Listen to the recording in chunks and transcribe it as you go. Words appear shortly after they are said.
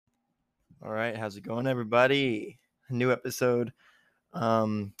All right, how's it going, everybody? A new episode.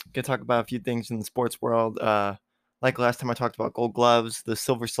 Gonna talk about a few things in the sports world. Like last time I talked about Gold Gloves, the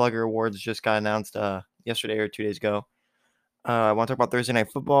Silver Slugger Awards just got announced yesterday or 2 days ago. I want to talk about Thursday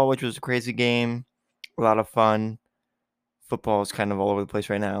Night Football, which was a crazy game, a lot of fun. Football is kind of all over the place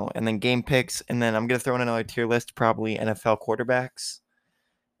right now, and then game picks, and then I'm gonna throw in another tier list, probably NFL quarterbacks,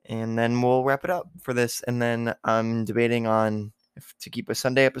 and then we'll wrap it up for this. And then I'm debating on if to keep a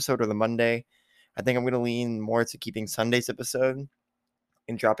Sunday episode or the Monday. I think I'm going to lean more to keeping Sunday's episode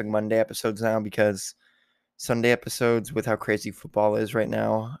and dropping Monday episodes now because Sunday episodes, with how crazy football is right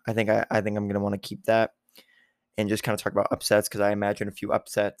now, I think I'm going to want to keep that and just kind of talk about upsets because I imagine a few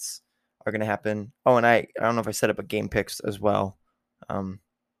upsets are going to happen. Oh, and I don't know if I set up a game picks as well,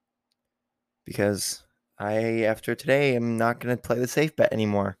 because I after today am not going to play the safe bet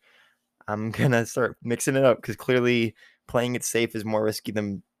anymore. I'm going to start mixing it up because clearly playing it safe is more risky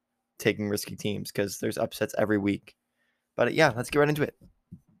than taking risky teams because there's upsets every week. But yeah, let's get right into it.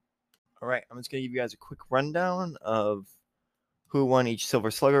 All right, I'm just going to give you guys a quick rundown of who won each Silver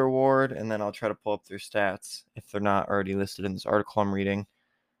Slugger Award, and then I'll try to pull up their stats if they're not already listed in this article I'm reading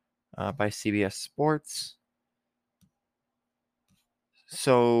by CBS Sports.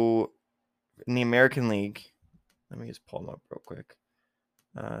 So in the American League, let me just pull them up real quick.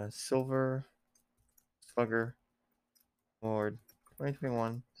 Silver Slugger Award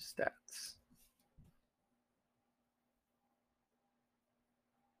 2021 stats.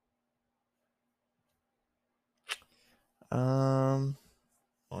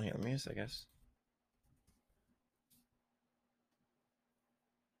 Well, here, let me just, I guess.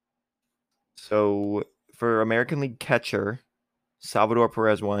 So for American League catcher, Salvador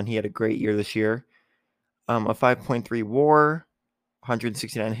Perez won. He had a great year this year. A 5.3 WAR,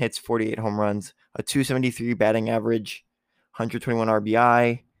 169 hits, 48 home runs, a 273 batting average, 121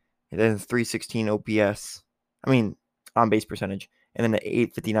 RBI, and then 316 OPS. I mean, on base percentage, and then the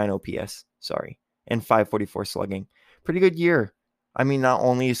 859 OPS. Sorry, and 544 slugging. Pretty good year. I mean, not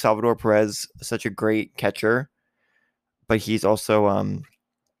only is Salvador Perez such a great catcher, but he's also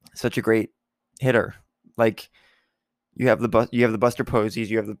such a great hitter. Like you have the Buster Posies,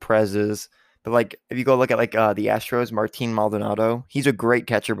 you have the Prezes, but like if you go look at the Astros, Martin Maldonado, he's a great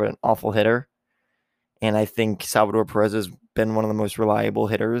catcher but an awful hitter. And I think Salvador Perez has been one of the most reliable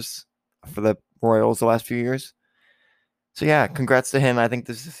hitters for the Royals the last few years. So yeah, congrats to him. I think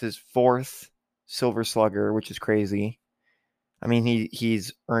this is his fourth Silver Slugger, which is crazy. I mean,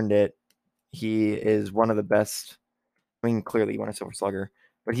 he's earned it. He is one of the best. I mean, clearly he won a Silver Slugger,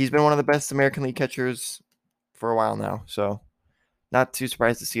 but he's been one of the best American League catchers for a while now. So not too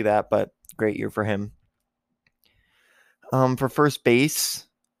surprised to see that, but great year for him. For first base,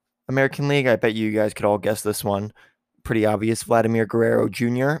 American League, I bet you guys could all guess this one. Pretty obvious. Vladimir Guerrero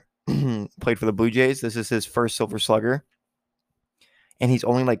Jr. played for the Blue Jays. This is his first Silver Slugger. And he's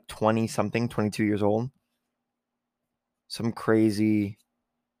only like 20 something, 22 years old. Some crazy.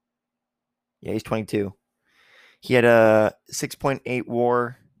 Yeah, he's 22. He had a 6.8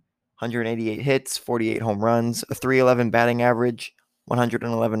 WAR, 188 hits, 48 home runs, a 311 batting average,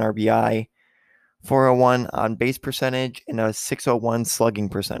 111 RBI, 401 on base percentage, and a 601 slugging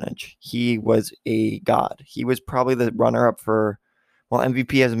percentage. He was a god. He was probably the runner-up for, well,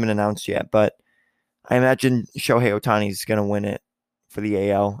 MVP hasn't been announced yet, but I imagine Shohei Ohtani is going to win it for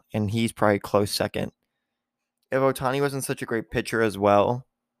the AL, and he's probably close second. If Ohtani wasn't such a great pitcher as well,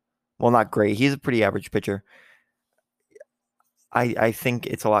 not great. He's a pretty average pitcher. I think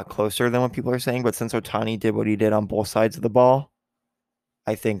it's a lot closer than what people are saying, but since Ohtani did what he did on both sides of the ball,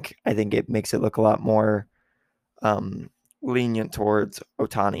 I think it makes it look a lot more lenient towards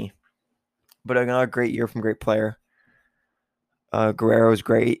Ohtani. But another great year from great player. Guerrero is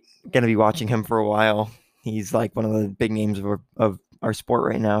great. Going to be watching him for a while. He's like one of the big names of our sport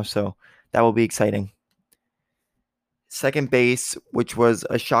right now, so that will be exciting. Second base, which was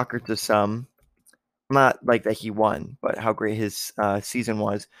a shocker to some, not like that he won, but how great his season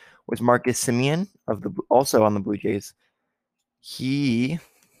was Marcus Semien also on the Blue Jays. He, I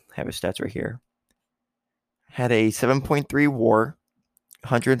have his stats right here, had a 7.3 WAR,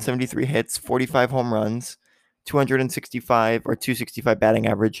 173 hits, 45 home runs, 265 batting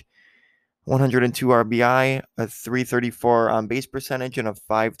average, 102 RBI, a 334 on base percentage, and a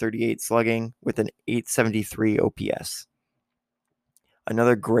 538 slugging with an 873 OPS.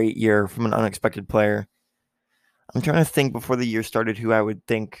 Another great year from an unexpected player. I'm trying to think before the year started who I would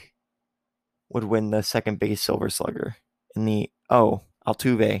think would win the second base Silver Slugger in the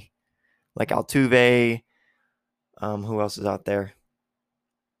Altuve. Like Altuve. Who else is out there?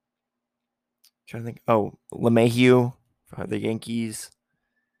 I'm trying to think. LeMahieu for the Yankees.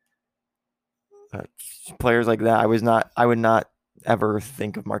 Players like that, I would not ever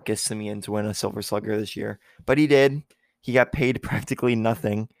think of Marcus Semien to win a Silver Slugger this year, but he did. He got paid practically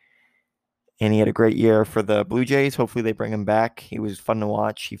nothing, and he had a great year for the Blue Jays. Hopefully, they bring him back. He was fun to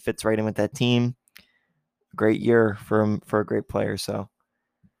watch. He fits right in with that team. Great year for him, for a great player. So,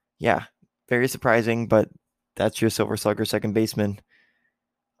 yeah, very surprising, but that's your Silver Slugger second baseman.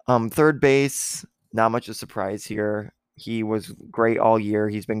 Third base, not much of a surprise here. He was great all year.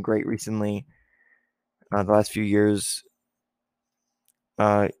 He's been great recently. The last few years,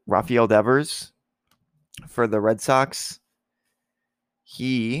 Rafael Devers for the Red Sox.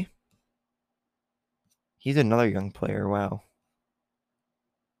 He's another young player. Wow,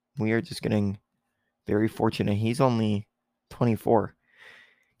 we are just getting very fortunate. He's only 24.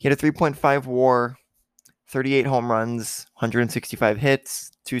 He had a 3.5 WAR, 38 home runs, 165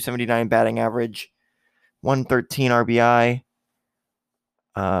 hits, 279 batting average, 113 RBI,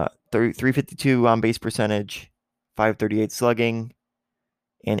 352 on base percentage, 538 slugging,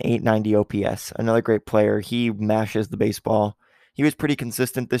 and 890 OPS. Another great player. He mashes the baseball. He was pretty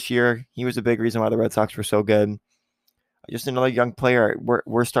consistent this year. He was a big reason why the Red Sox were so good. Just another young player.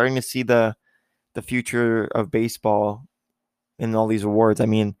 We're starting to see the future of baseball in all these awards. I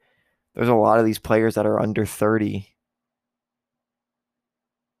mean, there's a lot of these players that are under 30.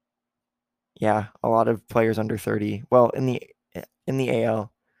 Yeah, a lot of players under 30. Well, in the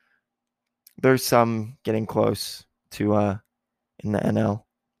AL, there's some getting close to in the NL.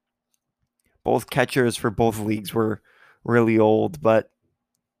 Both catchers for both leagues were really old, but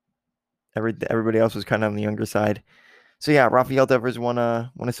everybody else was kind of on the younger side. So yeah, Rafael Devers won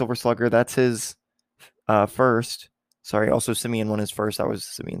a Silver Slugger. That's his first. Sorry, also Semien won his first. That was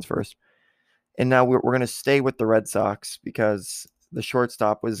Semien's first. And now we're going to stay with the Red Sox because the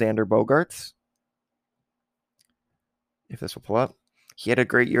shortstop was Xander Bogaerts. If this will pull up. He had a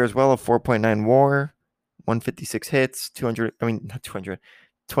great year as well, a 4.9 WAR, 156 hits,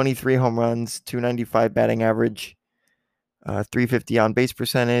 23 home runs, 295 batting average, 350 on base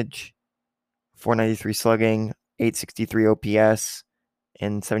percentage, 493 slugging, 863 OPS,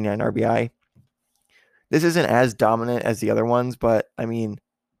 and 79 RBI. This isn't as dominant as the other ones, but I mean,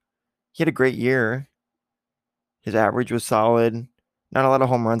 he had a great year. His average was solid. Not a lot of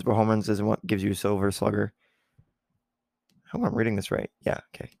home runs, but home runs isn't what gives you a Silver Slugger. I hope I'm reading this right. Yeah,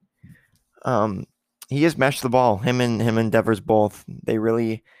 okay. He has meshed the ball. Him and Devers both. They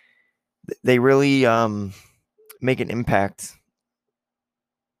really make an impact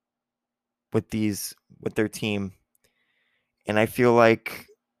with their team. And I feel like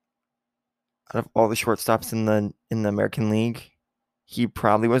out of all the shortstops in the American League, he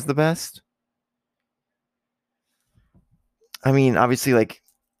probably was the best. I mean, obviously, like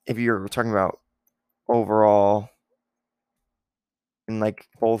if you're talking about overall in like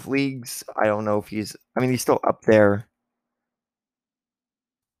both leagues, I don't know if he's still up there.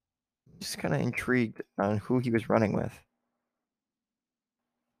 Just kind of intrigued on who he was running with.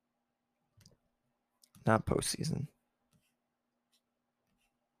 Not postseason.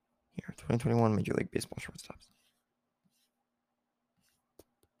 Here, 2021 Major League Baseball shortstops.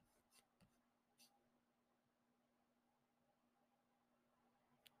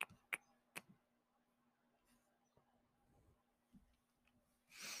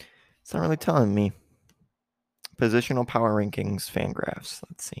 It's not really telling me. Positional power rankings, fan graphs.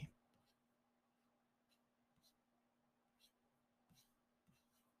 Let's see.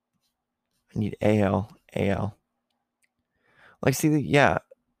 I need AL. Like, see, yeah.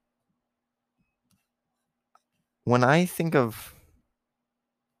 When I think of,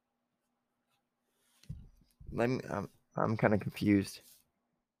 I'm kind of confused.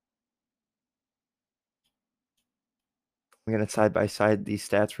 I'm gonna side by side these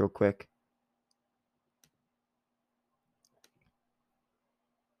stats real quick.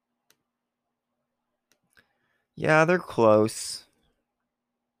 Yeah, they're close.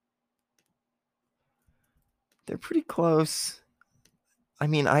 They're pretty close. I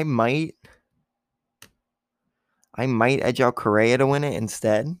mean, I might edge out Correa to win it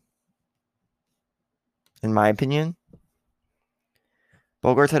instead. In my opinion,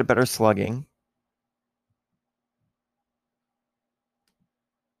 Bogaerts had a better slugging.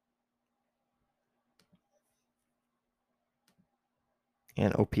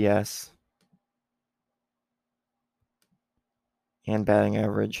 And OPS. And batting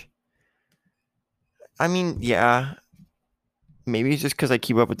average. I mean, yeah. Maybe it's just because I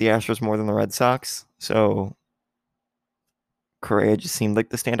keep up with the Astros more than the Red Sox. So Correa just seemed like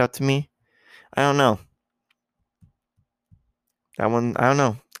the standout to me. I don't know. That one, I don't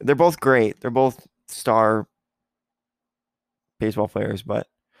know. They're both great. They're both star baseball players, but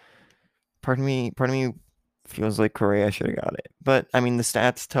part of me feels like Correa should have got it. But I mean, the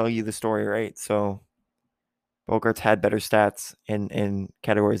stats tell you the story, right? So Bogarts had better stats in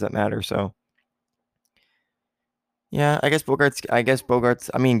categories that matter. So yeah, I guess Bogarts.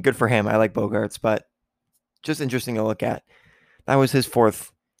 I mean, good for him. I like Bogarts, but just interesting to look at. That was his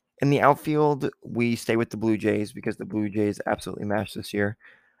fourth. In the outfield, we stay with the Blue Jays because the Blue Jays absolutely mashed this year.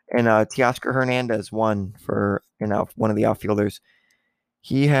 And Teoscar Hernandez won for one of the outfielders.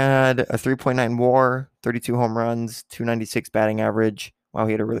 He had a 3.9 WAR, 32 home runs, 296 batting average. Wow,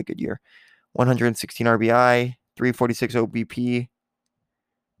 he had a really good year. 116 RBI, 346 OBP,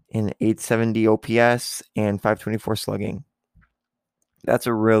 and 870 OPS, and 524 slugging. That's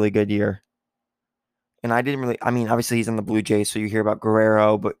a really good year. And I mean, obviously he's on the Blue Jays, so you hear about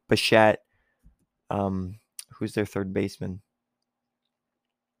Guerrero, but Bichette, who's their third baseman?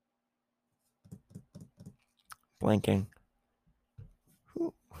 Blanking.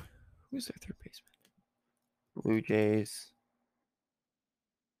 Who's their third baseman? Blue Jays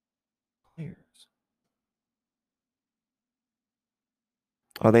players.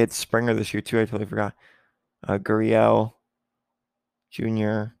 Oh, they had Springer this year too. I totally forgot. Gurriel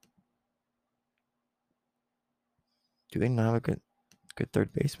Jr. Do they not have a good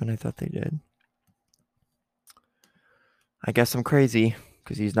third baseman? I thought they did. I guess I'm crazy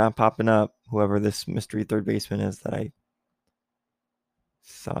because he's not popping up. Whoever this mystery third baseman is that I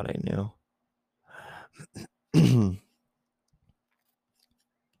thought I knew.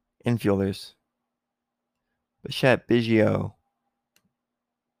 Infielders. Bichette, Biggio.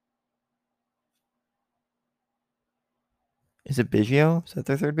 Is it Biggio? Is that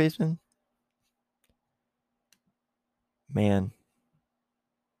their third baseman? Man.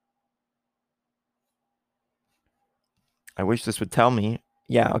 I wish this would tell me.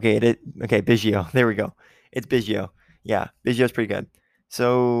 Yeah, okay, okay, Biggio. There we go. It's Biggio. Yeah, Biggio's pretty good.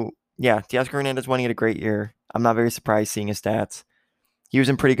 So yeah, Teoscar Hernandez won. He had a great year. I'm not very surprised seeing his stats. He was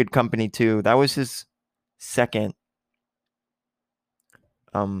in pretty good company too. That was his second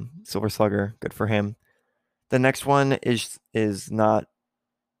Silver Slugger. Good for him. The next one is not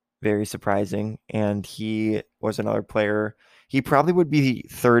very surprising, and he was another player. He probably would be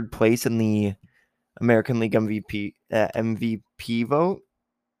third place in the American League MVP vote.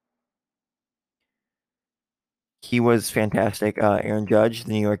 He was fantastic. Aaron Judge,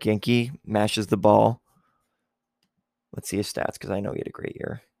 the New York Yankee, mashes the ball. Let's see his stats because I know he had a great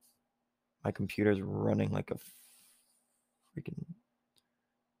year. My computer's running like a freaking.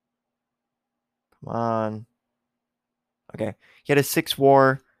 Come on. Okay. He had a 6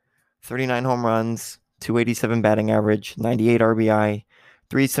 WAR, 39 home runs, 287 batting average, 98 RBI,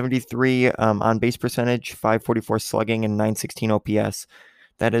 373 on base percentage, 544 slugging, and 916 OPS.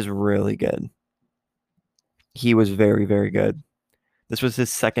 That is really good. He was very, very good. This was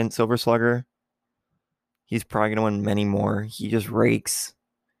his second Silver Slugger. He's probably going to win many more. He just rakes.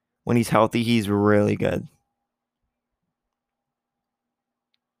 When he's healthy, he's really good.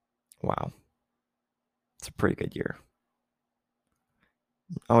 Wow. It's a pretty good year.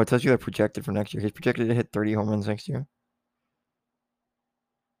 Oh, it tells you they're projected for next year. He's projected to hit 30 home runs next year.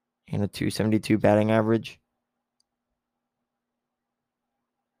 And a 272 batting average.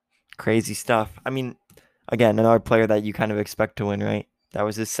 Crazy stuff. I mean, again, another player that you kind of expect to win, right? That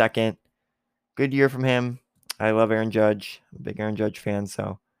was his second. Good year from him. I love Aaron Judge. I'm a big Aaron Judge fan,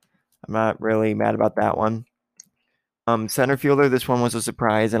 so I'm not really mad about that one. Center fielder, this one was a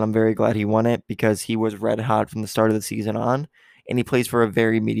surprise, and I'm very glad he won it because he was red hot from the start of the season on, and he plays for a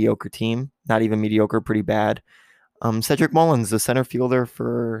very mediocre team. Not even mediocre, pretty bad. Cedric Mullins, the center fielder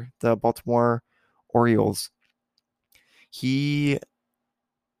for the Baltimore Orioles.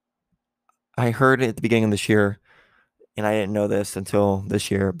 I heard at the beginning of this year, and I didn't know this until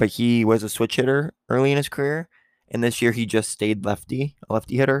this year, but he was a switch hitter early in his career, and this year he just stayed a lefty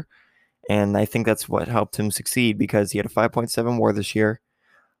hitter. And I think that's what helped him succeed because he had a 5.7 WAR this year,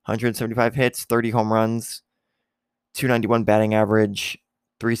 175 hits, 30 home runs, 291 batting average,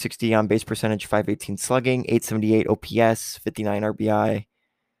 360 on base percentage, 518 slugging, 878 OPS, 59 RBI.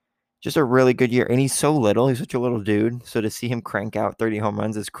 Just a really good year. And he's so little. He's such a little dude. So to see him crank out 30 home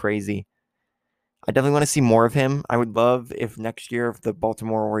runs is crazy. I definitely want to see more of him. I would love if next year, if the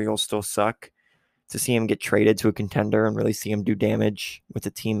Baltimore Orioles still suck, to see him get traded to a contender and really see him do damage with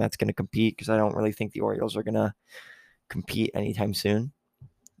a team that's going to compete because I don't really think the Orioles are going to compete anytime soon.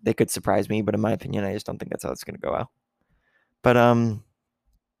 They could surprise me, but in my opinion, I just don't think that's how it's going to go out. But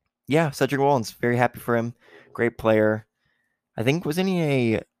yeah, Cedric Mullins, very happy for him. Great player. I think wasn't he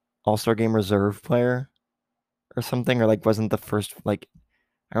a All-Star Game reserve player or something, or like wasn't the first like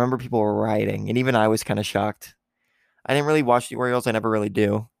I remember people were rioting, and even I was kind of shocked. I didn't really watch the Orioles. I never really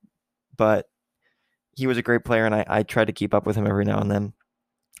do. but he was a great player, and I tried to keep up with him every now and then.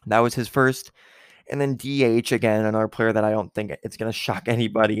 That was his first. And then DH, again, another player that I don't think it's going to shock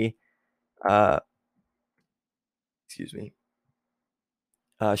anybody. Excuse me.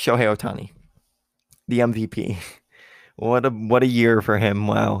 Shohei Ohtani, the MVP. What a year for him.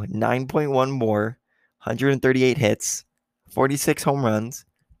 Wow. 9.1 WAR, 138 hits, 46 home runs,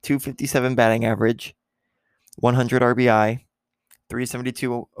 257 batting average, 100 RBI,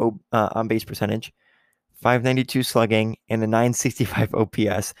 372 on base percentage, 592 slugging, and a 965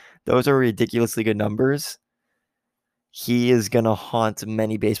 OPS. Those are ridiculously good numbers. He is going to haunt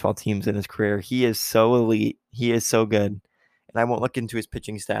many baseball teams in his career. He is so elite. He is so good. And I won't look into his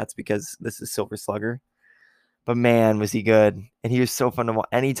pitching stats because this is Silver Slugger. But man, was he good. And he was so fun to watch.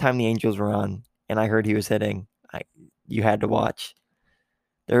 Anytime the Angels were on and I heard he was hitting, you had to watch.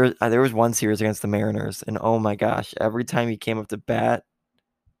 There was one series against the Mariners, and oh my gosh, every time he came up to bat,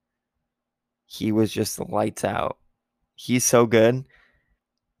 he was just lights out. He's so good.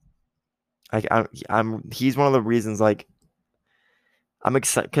 He's one of the reasons like I'm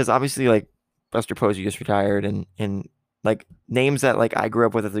excited because obviously like Buster Posey just retired, and like names that like I grew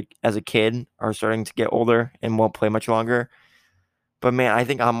up with as a kid are starting to get older and won't play much longer. But man, I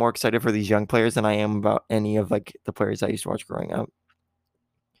think I'm more excited for these young players than I am about any of like the players I used to watch growing up.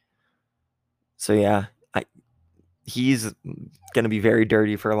 So yeah, he's gonna be very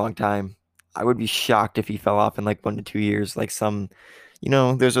dirty for a long time. I would be shocked if he fell off in like 1 to 2 years. Like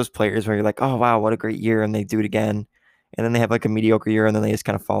there's those players where you're like, oh wow, what a great year, and they do it again, and then they have like a mediocre year, and then they just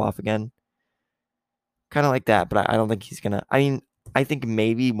kind of fall off again. Kind of like that, but I don't think he's gonna. I mean, I think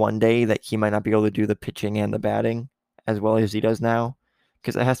maybe one day that he might not be able to do the pitching and the batting as well as he does now,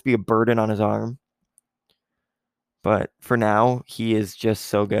 because it has to be a burden on his arm. But for now, he is just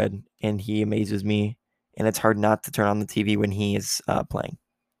so good, and he amazes me, and it's hard not to turn on the TV when he is playing.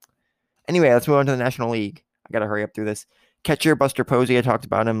 Anyway, let's move on to the National League. I got to hurry up through this. Catcher Buster Posey, I talked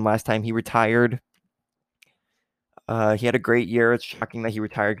about him last time he retired. He had a great year. It's shocking that he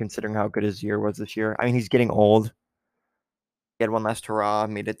retired considering how good his year was this year. I mean, he's getting old. He had one last hurrah,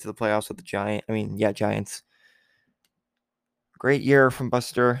 made it to the playoffs with the Giants. Great year from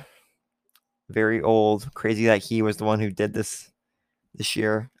Buster. Very old. Crazy that he was the one who did this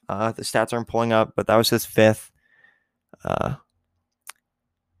year. The stats aren't pulling up, but that was his fifth.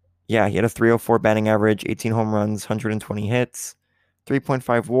 He had a 304 batting average, 18 home runs, 120 hits,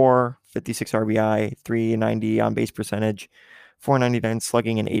 3.5 WAR, 56 RBI, 390 on base percentage, 499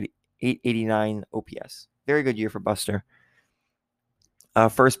 slugging, and 889 OPS. Very good year for Buster.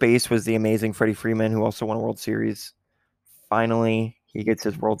 First base was the amazing Freddie Freeman, who also won a World Series. Finally, he gets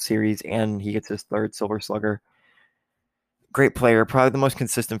his World Series and he gets his third Silver Slugger. Great player, probably the most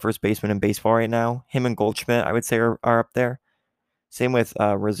consistent first baseman in baseball right now. Him and Goldschmidt, I would say, are up there. Same with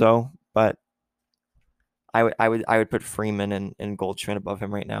Rizzo, but I would put Freeman and Goldschmidt above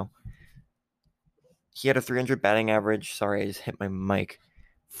him right now. He had a 300 batting average. Sorry, I just hit my mic.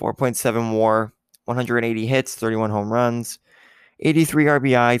 4.7 WAR, 180 hits, 31 home runs, 83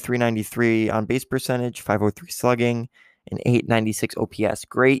 RBI, 393 on base percentage, 503 slugging, and 896 OPS.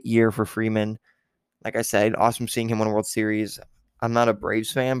 Great year for Freeman. Like I said, awesome seeing him win a World Series. I'm not a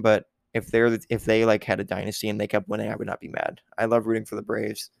Braves fan, but if they like had a dynasty and they kept winning, I would not be mad. I love rooting for the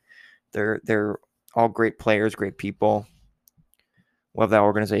Braves. They're all great players, great people. Love that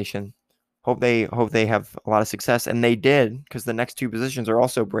organization. Hope they have a lot of success, and they did because the next two positions are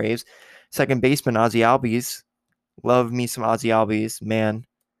also Braves. Second baseman Ozzie Albies. Love me some Ozzie Albies, man.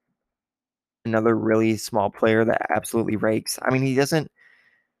 Another really small player that absolutely rakes. I mean, he doesn't.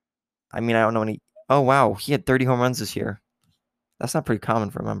 I mean, I don't know any. Oh wow, he had 30 home runs this year. That's not pretty common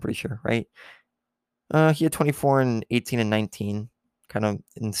for him, I'm pretty sure, right? He had 24 and 18 and 19, kind of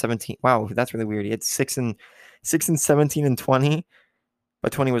in 17. Wow, that's really weird. He had 6 and 17 and 20,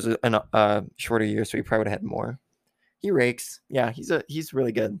 but 20 was a shorter year, so he probably would have had more. He rakes. Yeah, he's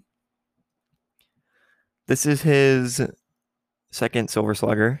really good. This is his second Silver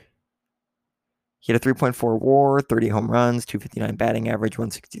Slugger. He had a 3.4 WAR, 30 home runs, 259 batting average,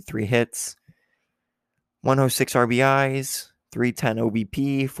 163 hits, 106 RBIs, 310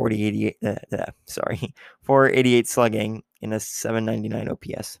 OBP, 488 slugging, and a 799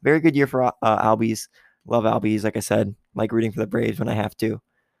 OPS. Very good year for Albies. Love Albies, like I said. Like rooting for the Braves when I have to.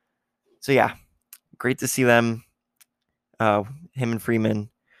 So yeah, great to see them, him and Freeman,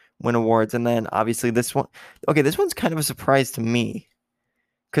 win awards. And then obviously this one. Okay, this one's kind of a surprise to me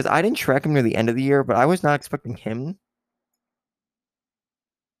because I didn't track him near the end of the year, but I was not expecting him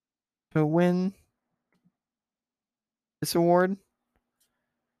to win this award.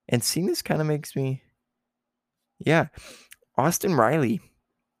 And seeing this kind of makes me, yeah, Austin Riley.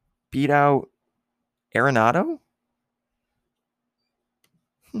 beat out Arenado.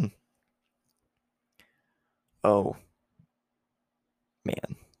 Oh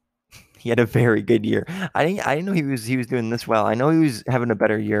man, he had a very good year. I didn't know he was doing this well. I know he was having a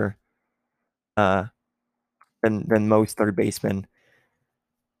better year uh than most third basemen.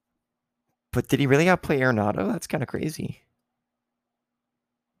 But did he really outplay Arenado? That's kind of crazy.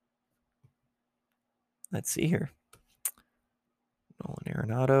 Let's see here. Nolan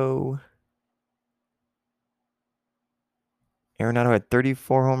Arenado. Arenado had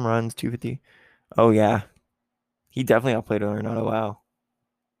 34 home runs, 250. Oh yeah. He definitely outplayed Arenado. Wow.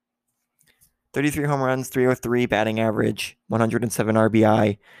 33 home runs, 303 batting average, 107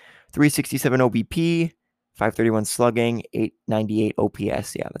 RBI, 367 OBP, 531 slugging, 898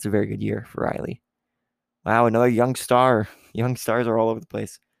 OPS. Yeah, that's a very good year for Riley. Wow, another young star. Young stars are all over the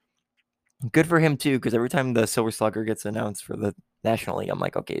place. Good for him too, because every time the Silver Slugger gets announced for the National League, I'm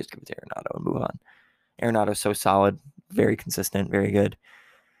like, okay, just give it to Arenado and move on. Arenado's so solid, very consistent, very good.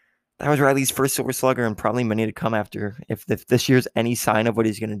 That was Riley's first Silver Slugger and probably many to come after. If this year's any sign of what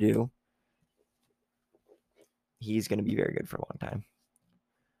he's going to do, he's going to be very good for a long time.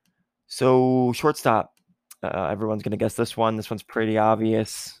 So, shortstop. Everyone's going to guess this one. This one's pretty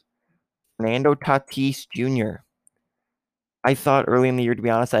obvious. Fernando Tatis Jr. I thought early in the year, to be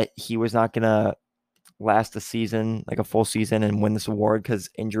honest, that he was not going to last a season, like a full season, and win this award because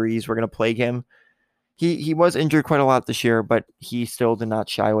injuries were going to plague him. He was injured quite a lot this year, but he still did not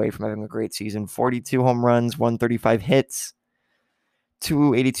shy away from having a great season. 42 home runs, 135 hits,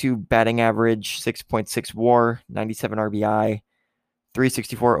 282 batting average, 6.6 WAR, 97 RBI,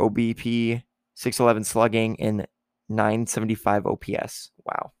 364 OBP, 611 slugging, and 975 OPS.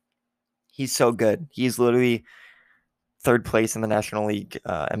 Wow. He's so good. He's literally third place in the National League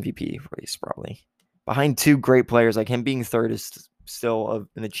MVP race, probably. Behind two great players. Like him being third is still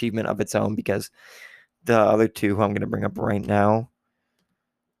an achievement of its own because the other two who I'm going to bring up right now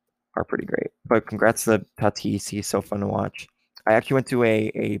are pretty great. But congrats to Tatis. He's so fun to watch. I actually went to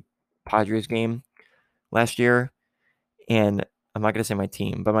a Padres game last year, and I'm not going to say my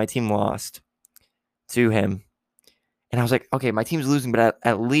team, but my team lost to him. And I was like, okay, my team's losing, but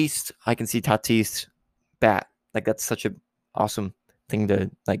at least I can see Tatis bat. Like that's such an awesome thing to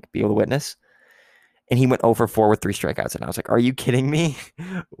like be able to witness. And he went 0 for 4 with 3 strikeouts. And I was like, are you kidding me?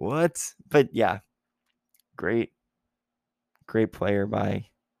 What? But yeah, great player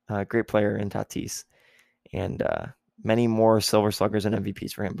great player in Tatis. And many more Silver Sluggers and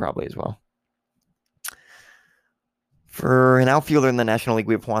MVPs for him probably as well. For an outfielder in the National League,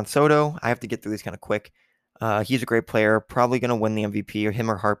 we have Juan Soto. I have to get through these kind of quick. He's a great player, probably going to win the MVP, or him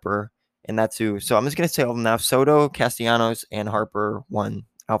or Harper, and that's who. So I'm just going to say all of them now. Soto, Castellanos, and Harper won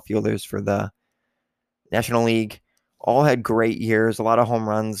outfielders for the National League. All had great years, a lot of home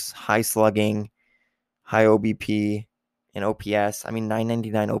runs, high slugging, high OBP, and OPS. I mean,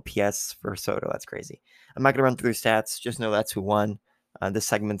 999 OPS for Soto. That's crazy. I'm not going to run through stats. Just know that's who won. This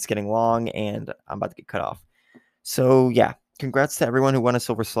segment's getting long, and I'm about to get cut off. So, yeah, congrats to everyone who won a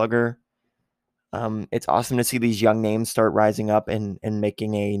Silver Slugger. It's awesome to see these young names start rising up and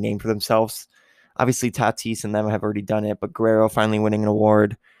making a name for themselves. Obviously, Tatis and them have already done it, but Guerrero finally winning an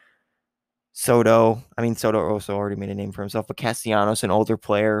award. Soto also already made a name for himself, but Castellanos, an older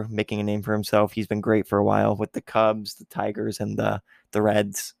player, making a name for himself. He's been great for a while with the Cubs, the Tigers, and the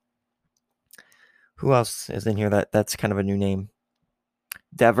Reds. Who else is in here that's kind of a new name?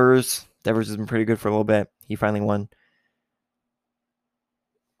 Devers has been pretty good for a little bit. He finally won.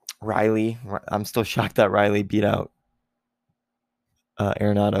 Riley, I'm still shocked that Riley beat out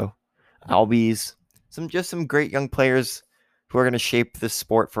Arenado. Albies, some great young players who are going to shape this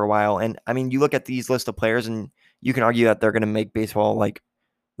sport for a while. And I mean, you look at these list of players and you can argue that they're going to make baseball like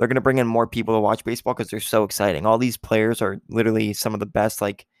they're going to bring in more people to watch baseball because they're so exciting. All these players are literally some of the best,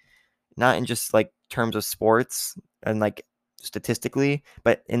 like not in just like terms of sports and like statistically,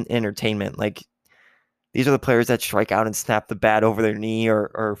 but in entertainment. Like these are the players that strike out and snap the bat over their knee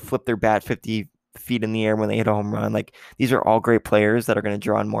or flip their bat 50 feet in the air when they hit a home run. Like these are all great players that are going to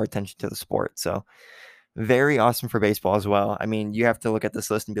draw more attention to the sport. So very awesome for baseball as well. I mean, you have to look at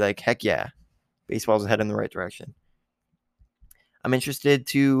this list and be like, heck yeah, baseball's heading in the right direction. I'm interested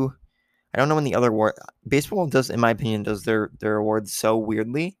to, I don't know when the other award, baseball does, in my opinion, does their awards so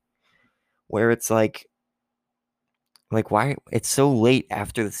weirdly where it's like why it's so late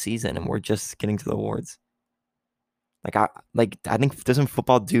after the season and we're just getting to the awards. I think doesn't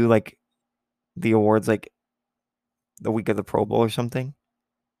football do like the awards like the week of the Pro Bowl or something?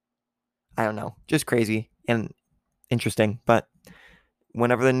 I don't know. Just crazy and interesting. But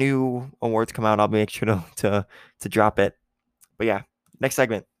whenever the new awards come out, I'll make sure to drop it. But yeah, next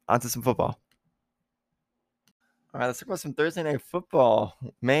segment. On to some football. All right, let's talk about some Thursday night football.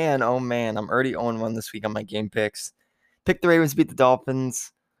 Man, oh man, I'm already 0-1 this week on my game picks. Picked the Ravens to beat the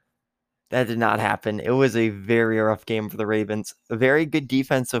Dolphins. That did not happen. It was a very rough game for the Ravens. A very good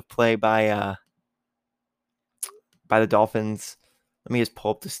defensive play by the Dolphins. Let me just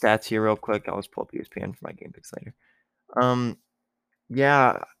pull up the stats here real quick. I'll just pull up ESPN for my game picks later.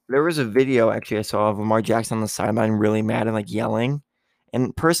 Yeah, there was a video actually I saw of Lamar Jackson on the sideline really mad and like yelling.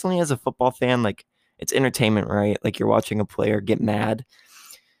 And personally, as a football fan, like it's entertainment, right? Like you're watching a player get mad.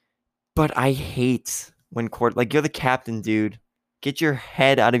 But I hate when like you're the captain, dude. Get your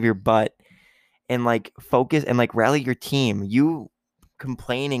head out of your butt and like focus and like rally your team. You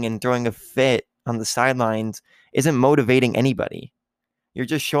complaining and throwing a fit on the sidelines isn't motivating anybody. You're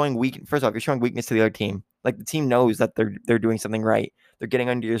just showing First off, you're showing weakness to the other team. Like the team knows that they're doing something right. They're getting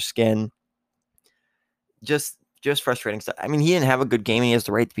under your skin. Just frustrating stuff. I mean, he didn't have a good game and he has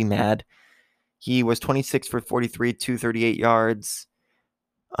the right to be mad. He was 26 for 43, 238 yards,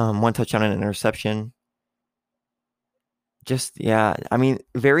 one touchdown and an interception. Yeah, I mean,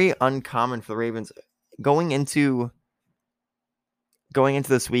 very uncommon for the Ravens. Going into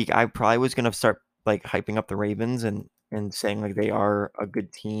this week, I probably was gonna start like hyping up the Ravens and saying like they are a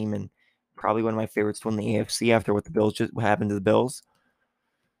good team and probably one of my favorites to win the AFC after what happened to the Bills.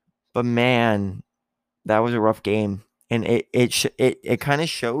 But man, that was a rough game, and it kind of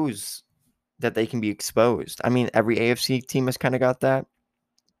shows that they can be exposed. I mean, every AFC team has kind of got that.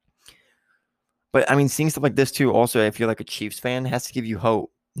 But I mean, seeing stuff like this too, also, if you're like a Chiefs fan, has to give you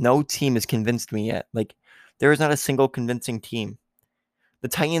hope. No team has convinced me yet. Like, there is not a single convincing team. The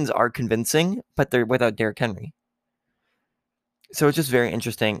Titans are convincing, but they're without Derrick Henry. So it's just very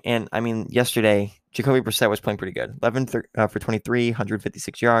interesting. And I mean, yesterday, Jacoby Brissett was playing pretty good. 11 for 23,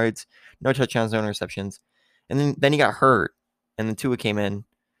 156 yards, no touchdowns, no interceptions. And then he got hurt, and then Tua came in,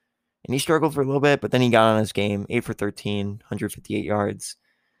 and he struggled for a little bit, but then he got on his game, 8 for 13, 158 yards.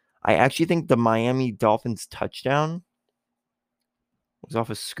 I actually think the Miami Dolphins touchdown was off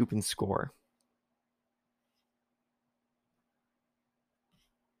a scoop and score.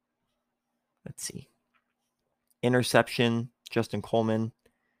 Let's see. Interception, Justin Coleman.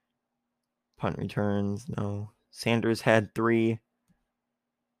 Punt returns, no. Sanders had 3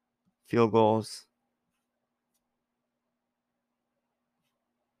 field goals.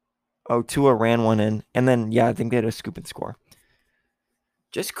 Oh, Tua ran one in. And then, yeah, I think they had a scoop and score.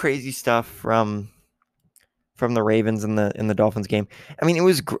 Just crazy stuff from the Ravens in the Dolphins game. I mean, it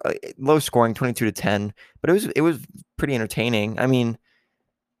was low scoring, 22-10, but it was pretty entertaining. I mean,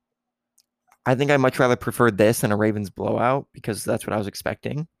 I think I much rather prefer this than a Ravens blowout because that's what I was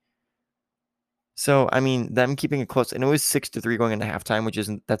expecting. So, I mean, them keeping it close, and it was 6-3 going into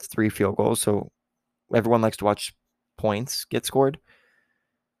halftime, that's 3 field goals. So everyone likes to watch points get scored.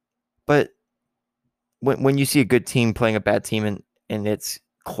 But when you see a good team playing a bad team and it's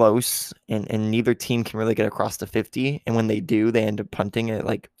close and neither team can really get across the 50, and when they do, they end up punting it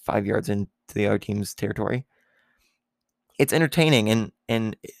like 5 yards into the other team's territory. It's entertaining,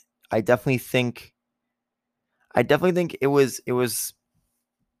 and I definitely think it was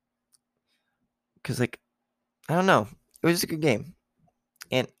because, like, I don't know, it was just a good game,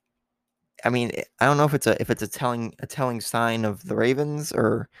 and I mean, I don't know if it's a telling sign of the Ravens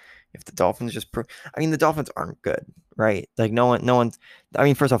or if the Dolphins I mean, the Dolphins aren't good, right? Like no one's. I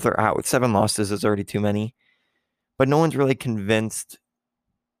mean, first off, they're out with 7 losses. Is already too many, but no one's really convinced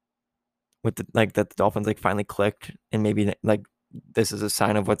with that the Dolphins like finally clicked and maybe like this is a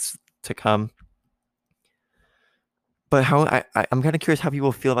sign of what's to come. But I'm kind of curious how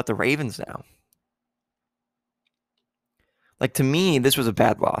people feel about the Ravens now. Like, to me, this was a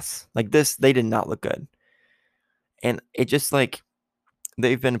bad loss. Like they did not look good, and it just like.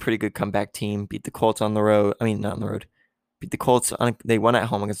 They've been a pretty good comeback team. Beat the Colts on the road. I mean, not on the road. Beat the Colts. They won at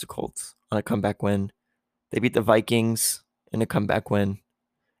home against the Colts on a comeback win. They beat the Vikings in a comeback win.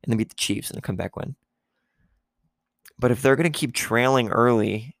 And they beat the Chiefs in a comeback win. But if they're going to keep trailing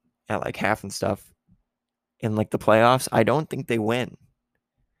early at like half and stuff in like the playoffs, I don't think they win.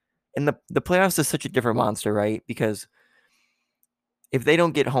 And the playoffs is such a different monster, right? Because if they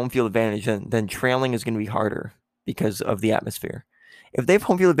don't get home field advantage, then trailing is going to be harder because of the atmosphere. If they have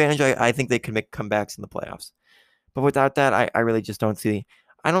home field advantage, I think they can make comebacks in the playoffs. But without that, I really just don't see.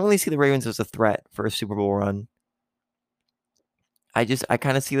 I don't really see the Ravens as a threat for a Super Bowl run. I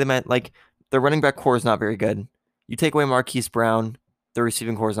kind of see them at like their running back core is not very good. You take away Marquise Brown, the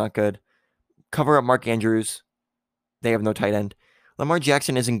receiving core is not good. Cover up Mark Andrews, they have no tight end. Lamar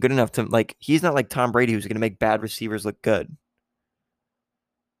Jackson isn't good enough to like. He's not like Tom Brady who's going to make bad receivers look good.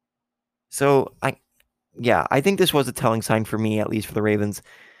 So I think this was a telling sign for me, at least for the Ravens.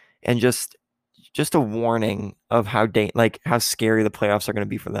 and just a warning of how scary the playoffs are going to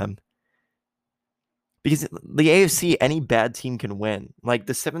be for them. Because the AFC, any bad team can win. Like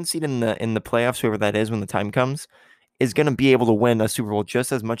the 7th seed in the playoffs, whoever that is when the time comes, is going to be able to win a Super Bowl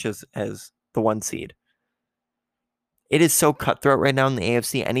just as much as the 1 seed. It is so cutthroat right now in the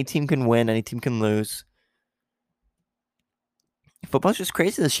AFC. Any team can win, any team can lose. Football's just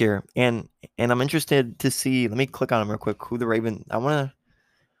crazy this year, and I'm interested to see. Let me click on them real quick. Who the Ravens? I want to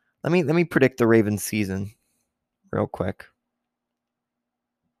let me predict the Ravens season real quick.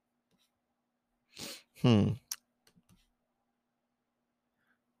 Man,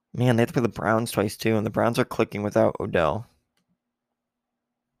 they have to play the Browns twice too, and the Browns are clicking without Odell.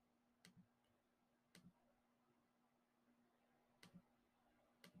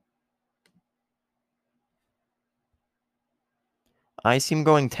 I see him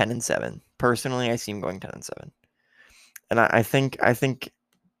going 10-7. Personally, I see him going 10-7, and I think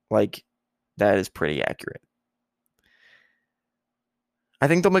like that is pretty accurate. I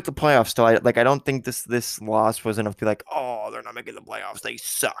think they'll make the playoffs still. I don't think this loss was enough to be like, oh, they're not making the playoffs. They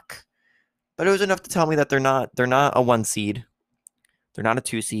suck. But it was enough to tell me that they're not a 1 seed. They're not a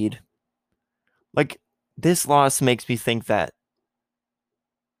 2 seed. Like this loss makes me think that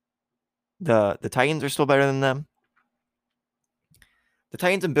the Titans are still better than them. The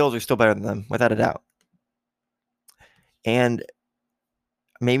Titans and Bills are still better than them, without a doubt. And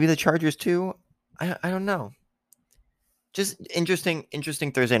maybe the Chargers too. I don't know. Just interesting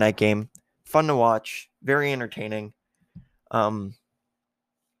Thursday night game. Fun to watch. Very entertaining. Yeah,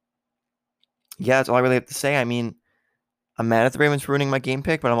 that's all I really have to say. I mean, I'm mad at the Ravens for ruining my game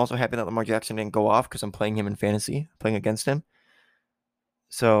pick, but I'm also happy that Lamar Jackson didn't go off because I'm playing him in fantasy, playing against him.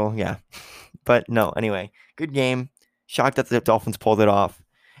 So, yeah. But no, anyway, good game. Shocked that the Dolphins pulled it off.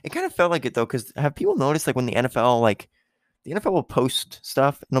 It kind of felt like it, though, because have people noticed, like, when the NFL will post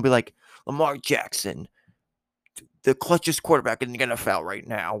stuff, and they'll be like, Lamar Jackson, the clutchest quarterback in the NFL right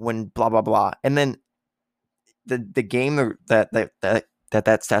now, when blah, blah, blah. And then the game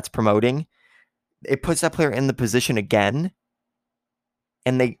that stat's promoting, it puts that player in the position again,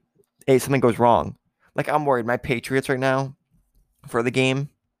 and something goes wrong. Like, I'm worried. My Patriots right now, for the game,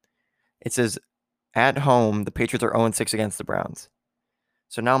 it says, at home, the Patriots are 0-6 against the Browns.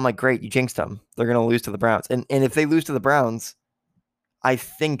 So now I'm like, great, you jinxed them. They're going to lose to the Browns. And if they lose to the Browns, I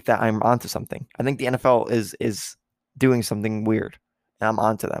think that I'm onto something. I think the NFL is doing something weird, and I'm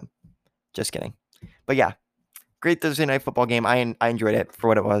onto them. Just kidding. But yeah, great Thursday night football game. I enjoyed it for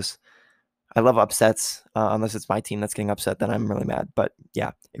what it was. I love upsets. Unless it's my team that's getting upset, then I'm really mad. But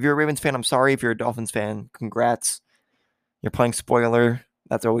yeah, if you're a Ravens fan, I'm sorry. If you're a Dolphins fan, congrats. You're playing spoiler.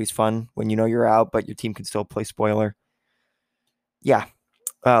 That's always fun when you know you're out, but your team can still play spoiler. Yeah,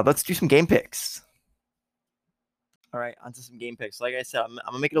 let's do some game picks. All right, onto some game picks. Like I said, I'm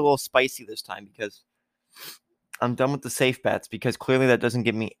gonna make it a little spicy this time because I'm done with the safe bets because clearly that doesn't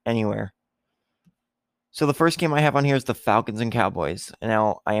get me anywhere. So the first game I have on here is the Falcons and Cowboys. And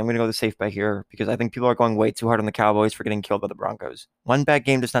now I am going to go the safe bet here because I think people are going way too hard on the Cowboys for getting killed by the Broncos. One bad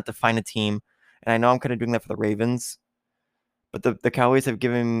game does not define a team, and I know I'm kind of doing that for the Ravens, but the Cowboys have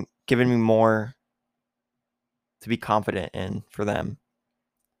given me more to be confident in for them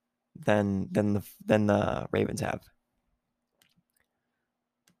than the Ravens have.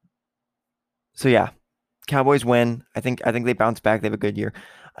 So yeah, Cowboys win. I think they bounce back. They have a good year.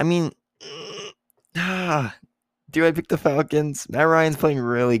 I mean, do I pick the Falcons? Matt Ryan's playing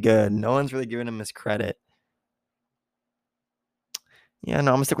really good. No one's really giving him his credit. Yeah,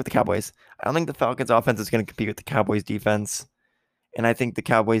 no, I'm gonna stick with the Cowboys. I don't think the Falcons offense is gonna compete with the Cowboys defense. And I think the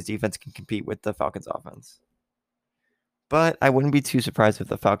Cowboys defense can compete with the Falcons offense. But I wouldn't be too surprised if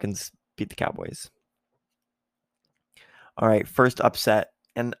the Falcons beat the Cowboys. All right, first upset.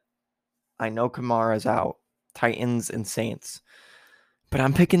 And I know Kamara's out. Titans and Saints. But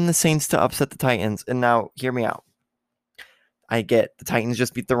I'm picking the Saints to upset the Titans. And now, hear me out. I get the Titans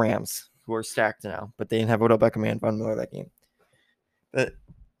just beat the Rams, who are stacked now. But they didn't have Odell Beckham and Von Miller that game. But,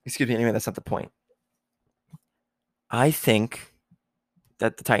 excuse me, anyway, that's not the point. I think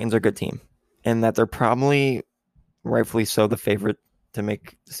that the Titans are a good team. And that they're probably, rightfully so, the favorite to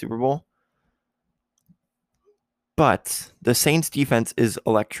make the Super Bowl. But the Saints defense is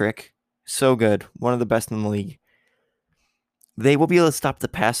electric. So good. One of the best in the league. They will be able to stop the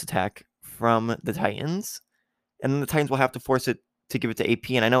pass attack from the Titans. And then the Titans will have to force it to give it to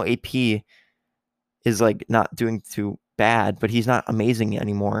AP. And I know AP is like not doing too bad, but he's not amazing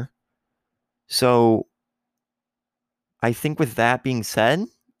anymore. So I think with that being said,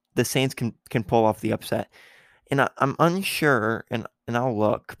 the Saints can pull off the upset. And I'm unsure, and I'll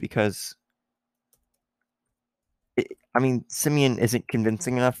look because I mean, Simeon isn't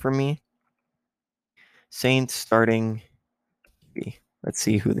convincing enough for me. Saints starting. Let's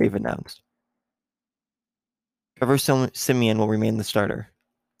see who they've announced. Trevor Simeon will remain the starter.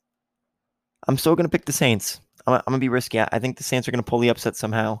 I'm still going to pick the Saints. I'm going to be risky. I think the Saints are going to pull the upset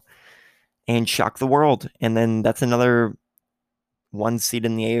somehow and shock the world. And then that's another one seed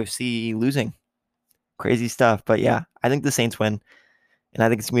in the AFC losing. Crazy stuff. But yeah, I think the Saints win. And I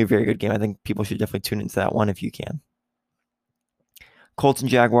think it's going to be a very good game. I think people should definitely tune into that one if you can. Colts and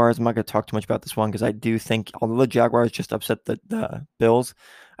Jaguars. I'm not going to talk too much about this one because I do think, although the Jaguars just upset the Bills,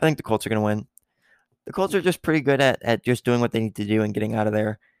 I think the Colts are going to win. The Colts are just pretty good at just doing what they need to do and getting out of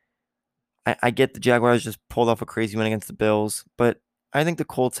there. I get the Jaguars just pulled off a crazy win against the Bills, but I think the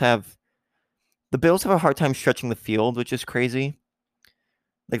Bills have a hard time stretching the field, which is crazy.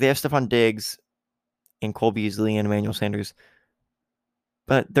 Like they have Stephon Diggs and Cole Beasley and Emmanuel Sanders,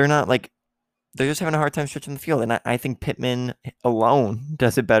 but they're just having a hard time stretching the field. And I think Pittman alone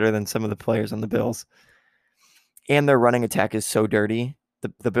does it better than some of the players on the Bills. And their running attack is so dirty.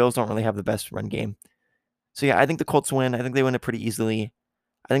 The Bills don't really have the best run game. So yeah, I think the Colts win. I think they win it pretty easily.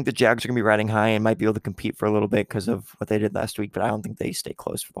 I think the Jags are going to be riding high and might be able to compete for a little bit because of what they did last week, but I don't think they stay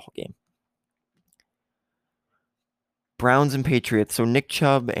close for the whole game. Browns and Patriots. So Nick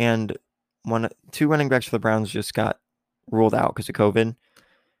Chubb and two running backs for the Browns just got ruled out because of COVID,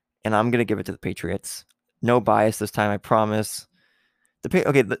 and I'm going to give it to the Patriots. No bias this time, I promise. The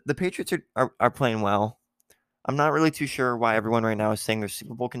Patriots are playing well. I'm not really too sure why everyone right now is saying they're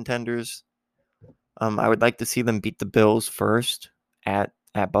Super Bowl contenders. I would like to see them beat the Bills first at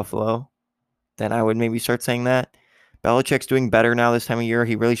Buffalo. Then I would maybe start saying that. Belichick's doing better now this time of year.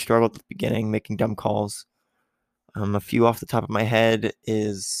 He really struggled at the beginning, making dumb calls. A few off the top of my head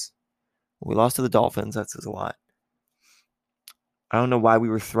is we lost to the Dolphins. That says a lot. I don't know why we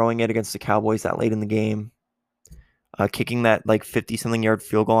were throwing it against the Cowboys that late in the game. Kicking that like 50-something yard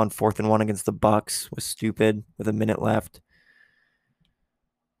field goal on 4th and 1 against the Bucks was stupid with a minute left.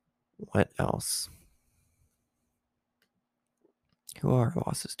 What else? Who are our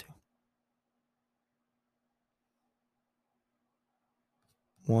losses to?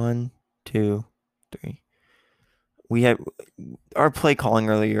 1, 2, 3. We had our play calling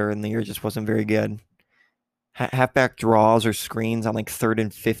earlier in the year just wasn't very good. Halfback draws or screens on like 3rd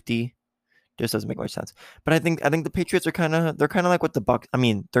and 50 just doesn't make much sense. But I think the Patriots are kind of like what the Bucks. I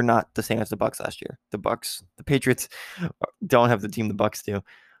mean, they're not the same as the Bucks last year. The Patriots don't have the team the Bucks do.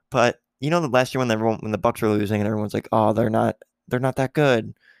 But you know, the last year when the Bucks were losing and everyone's like, oh, they're not that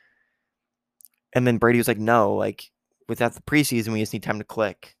good. And then Brady was like, no, like without the preseason, we just need time to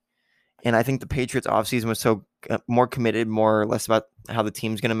click. And I think the Patriots offseason was so more committed, more or less about how the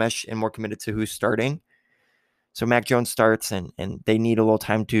team's going to mesh and more committed to who's starting. So Mac Jones starts and they need a little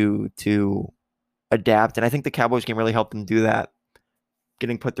time to adapt. And I think the Cowboys game really helped them do that,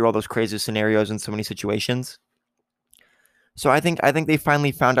 getting put through all those crazy scenarios in so many situations. So I think they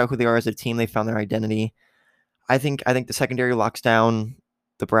finally found out who they are as a team. They found their identity. I think the secondary locks down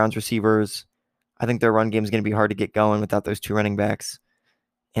the Browns receivers. I think their run game is going to be hard to get going without those two running backs.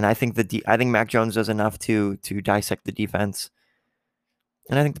 And I think I think Mac Jones does enough to dissect the defense.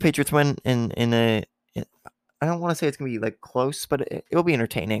 And I think the Patriots win in a I don't want to say it's going to be like close, but it'll be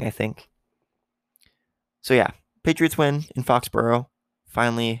entertaining, I think. So yeah, Patriots win in Foxborough.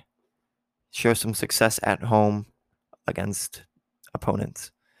 Finally show some success at home against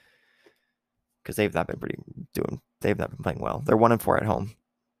opponents. Because they've not been playing well. They're 1-4 at home.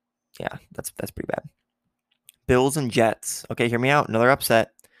 Yeah, that's pretty bad. Bills and Jets. Okay, hear me out. Another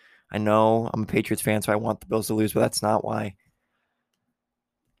upset. I know I'm a Patriots fan, so I want the Bills to lose, but that's not why.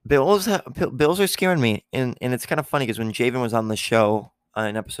 Bills are scaring me, and it's kind of funny because when Javen was on the show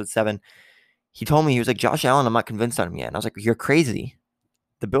in episode 7, he told me, he was like, Josh Allen, I'm not convinced on him yet. And I was like, you're crazy.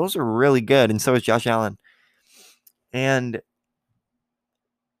 The Bills are really good, and so is Josh Allen. And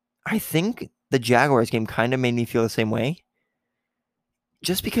I think the Jaguars game kind of made me feel the same way.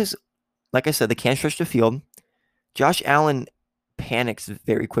 Just because, like I said, they can't stretch the field. Josh Allen panics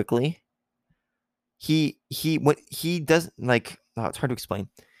very quickly. He doesn't like. Oh, it's hard to explain.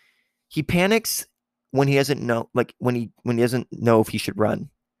 He panics when he doesn't know, like when he doesn't know if he should run.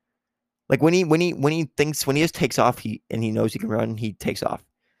 Like when he just takes off, and he knows he can run, he takes off.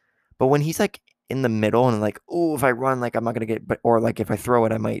 But when he's like in the middle and like, oh, if I run, like I'm not gonna get, or like if I throw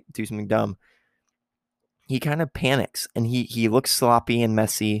it, I might do something dumb. He kind of panics and he looks sloppy and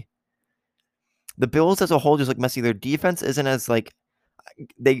messy. The Bills as a whole just look messy. Their defense isn't as like,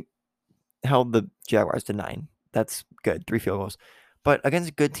 they held the Jaguars to 9. That's good, 3 field goals. But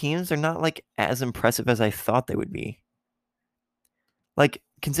against good teams, they're not like as impressive as I thought they would be. Like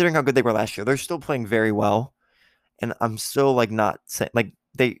considering how good they were last year, they're still playing very well. and I'm still like not saying like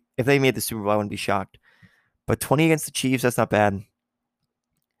if they made the Super Bowl, I wouldn't be shocked. But 20 against the Chiefs, that's not bad.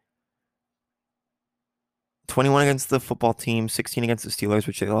 21 against the football team, 16 against the Steelers,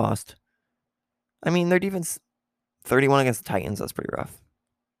 which they lost. I mean, their defense 31 against the Titans, that's pretty rough.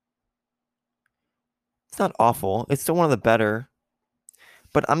 It's not awful. It's still one of the better.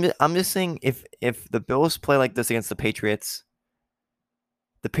 But I'm just saying if the Bills play like this against the Patriots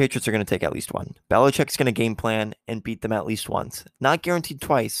are going to take at least one. Belichick's going to game plan and beat them at least once. Not guaranteed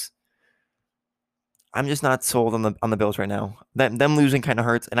twice. I'm just not sold on the Bills right now. Them losing kind of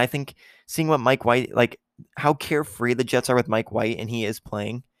hurts, and I think seeing what Mike White like how carefree the Jets are with Mike White and he is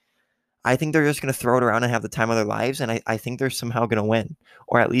playing. I think they're just going to throw it around and have the time of their lives, and I think they're somehow going to win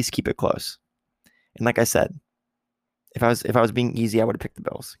or at least keep it close. And like I said, if I was being easy, I would have picked the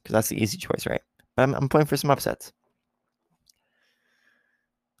Bills because that's the easy choice, right? But I'm playing for some upsets.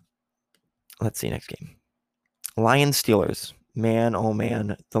 Let's see next game. Lions Steelers. Man, oh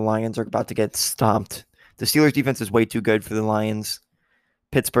man, the Lions are about to get stomped. The Steelers defense is way too good for the Lions.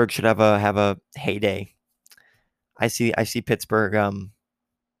 Pittsburgh should have a heyday. I see Pittsburgh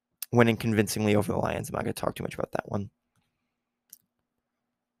winning convincingly over the Lions. I'm not going to talk too much about that one.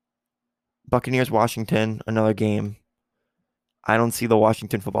 Buccaneers Washington, another game. I don't see the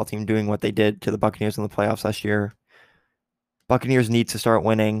Washington football team doing what they did to the Buccaneers in the playoffs last year. Buccaneers need to start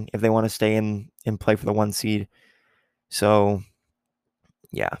winning if they want to stay in and play for the 1 seed. So,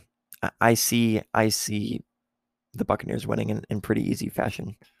 yeah, I see the Buccaneers winning in pretty easy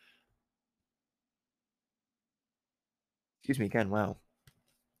fashion. Excuse me again. Wow.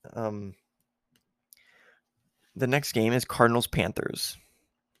 The next game is Cardinals Panthers.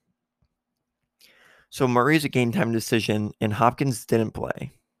 So Murray's a game time decision, and Hopkins didn't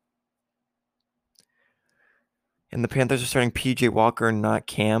play. And the Panthers are starting PJ Walker, not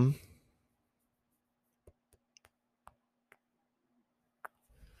Cam.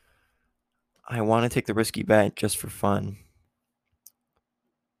 I want to take the risky bet just for fun.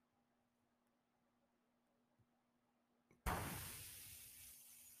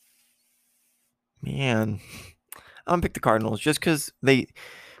 Man, I'm gonna pick the Cardinals just because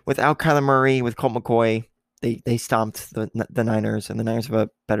without Kyler Murray, with Colt McCoy, they stomped the Niners, and the Niners have a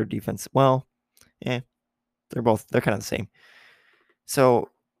better defense. Well, they're kind of the same. So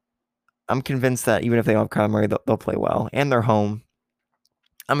I'm convinced that even if they don't have Kyler Murray, they'll play well, and they're home.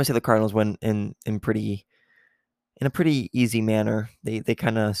 I'm gonna say the Cardinals win in a pretty easy manner. They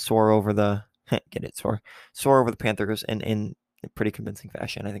kind of soar over the soar over the Panthers in a pretty convincing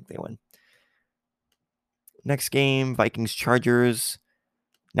fashion. I think they win. Next game, Vikings Chargers.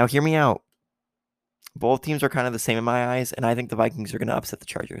 Now hear me out. Both teams are kind of the same in my eyes, and I think the Vikings are going to upset the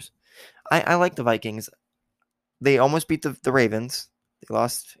Chargers. I like the Vikings. They almost beat the Ravens. They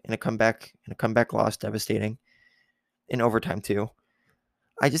lost in a comeback loss, devastating, in overtime too.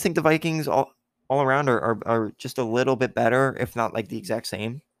 I just think the Vikings all around are just a little bit better, if not like the exact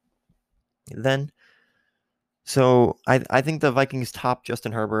same. Then, so I think the Vikings top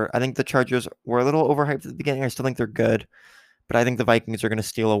Justin Herbert. I think the Chargers were a little overhyped at the beginning. I still think they're good, but I think the Vikings are going to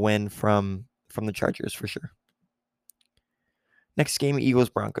steal a win from the Chargers for sure. Next game, Eagles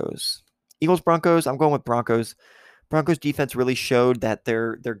Broncos. Eagles Broncos. I'm going with Broncos. Broncos defense really showed that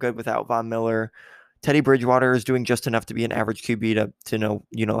they're good without Von Miller. Teddy Bridgewater is doing just enough to be an average QB to know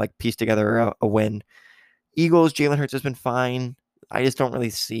like piece together a win. Eagles, Jalen Hurts has been fine. I just don't really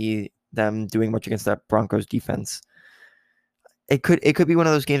see them doing much against that Broncos defense. It could be one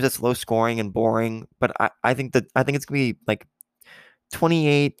of those games that's low scoring and boring, but I think it's going to be like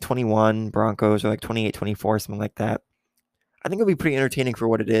 28-21 Broncos or like 28-24, something like that. I think it'll be pretty entertaining for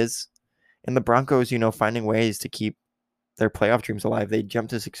what it is. And the Broncos, finding ways to keep their playoff dreams alive. They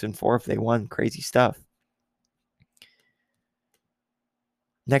jumped to 6-4 if they won. Crazy stuff.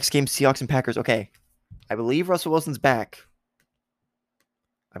 Next game, Seahawks and Packers. Okay. I believe Russell Wilson's back.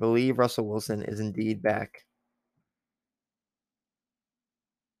 I believe Russell Wilson is indeed back.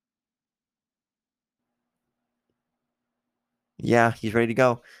 Yeah, he's ready to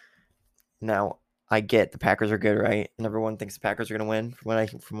go. Now, I get the Packers are good, right? And everyone thinks the Packers are going to win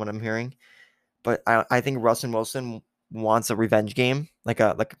from what I'm hearing. But I think Russell Wilson wants a revenge game, like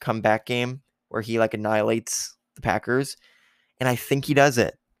a comeback game where he like annihilates the Packers. And I think he does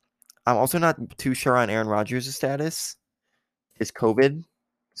it. I'm also not too sure on Aaron Rodgers' status, his COVID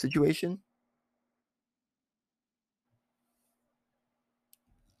situation.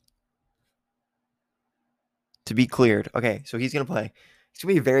 To be cleared. Okay, so he's going to play. It's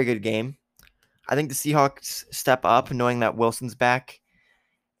going to be a very good game. I think the Seahawks step up knowing that Wilson's back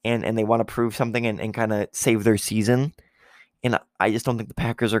and they want to prove something and kind of save their season. And I just don't think the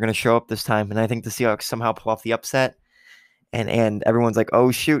Packers are going to show up this time. And I think the Seahawks somehow pull off the upset. And everyone's like,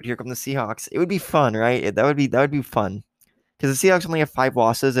 oh shoot, here come the Seahawks. It would be fun, right? That would be fun. Because the Seahawks only have 5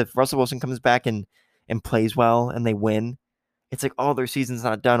 losses. If Russell Wilson comes back and plays well and they win, it's like, oh, their season's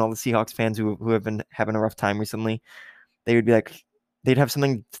not done. All the Seahawks fans who have been having a rough time recently, they would be like, they'd have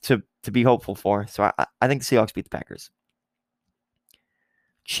something to be hopeful for. So I think the Seahawks beat the Packers.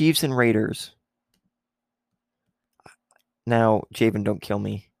 Chiefs and Raiders. Now, Javen, don't kill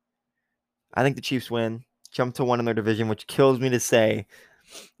me. I think the Chiefs win, jump to 1 in their division, which kills me to say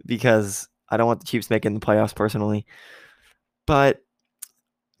because I don't want the Chiefs making the playoffs personally. But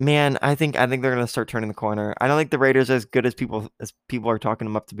man, I think they're gonna start turning the corner. I don't think the Raiders are as good as people are talking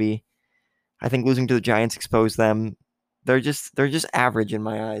them up to be. I think losing to the Giants exposed them. They're just average in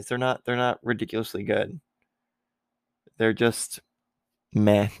my eyes. They're not ridiculously good. They're just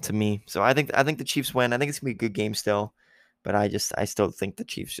meh to me. So I think the Chiefs win. I think it's gonna be a good game still, but I still think the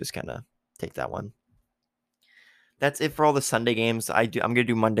Chiefs just kind of take that one. That's it for all the Sunday games. I'm gonna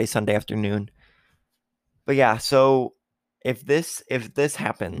do Monday, Sunday afternoon. But yeah, so if this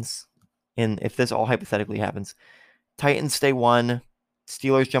happens, and if this all hypothetically happens, Titans stay 1,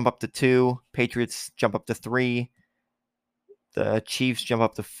 Steelers jump up to 2, Patriots jump up to 3, the Chiefs jump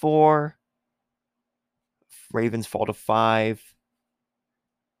up to 4, Ravens fall to 5.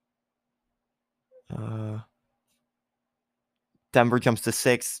 Denver jumps to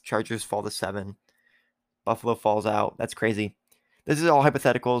 6, Chargers fall to 7, Buffalo falls out. That's crazy. This is all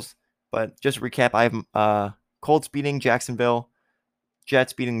hypotheticals, but just to recap, I have Colts beating Jacksonville,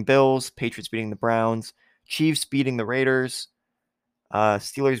 Jets beating the Bills, Patriots beating the Browns, Chiefs beating the Raiders,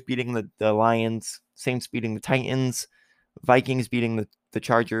 Steelers beating the Lions, Saints beating the Titans, Vikings beating the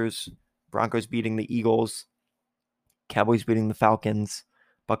Chargers, Broncos beating the Eagles, Cowboys beating the Falcons,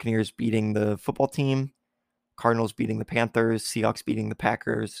 Buccaneers beating the football team, Cardinals beating the Panthers, Seahawks beating the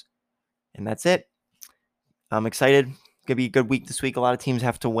Packers, and that's it. I'm excited. It's going to be a good week this week. A lot of teams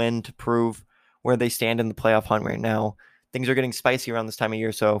have to win to prove where they stand in the playoff hunt right now. Things are getting spicy around this time of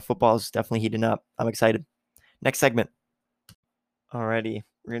year, so football is definitely heating up. I'm excited. Next segment. Alrighty.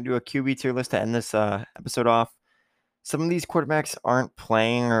 We're going to do a QB tier list to end this episode off. Some of these quarterbacks aren't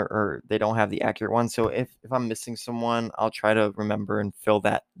playing or they don't have the accurate one. So if I'm missing someone, I'll try to remember and fill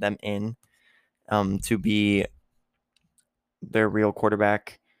them in to be their real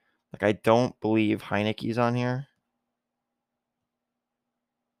quarterback. Like, I don't believe Heineke's on here.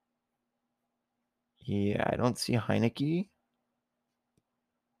 Yeah, I don't see Heineke.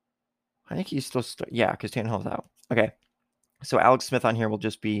 Heineke's still yeah, because Tannehill's out. Okay. So Alex Smith on here will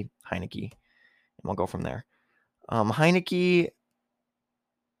just be Heineke. And we'll go from there. Heineke,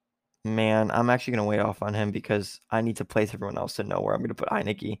 man, I'm actually going to wait off on him because I need to place everyone else to know where I'm going to put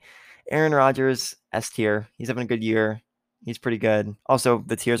Heineke. Aaron Rodgers, S tier. He's having a good year. He's pretty good. Also,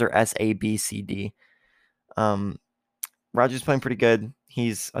 the tiers are S, A, B, C, D. Rodgers playing pretty good.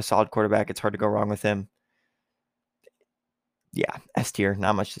 He's a solid quarterback. It's hard to go wrong with him. Yeah, S tier.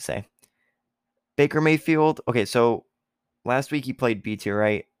 Not much to say. Baker Mayfield. Okay, so last week he played B tier,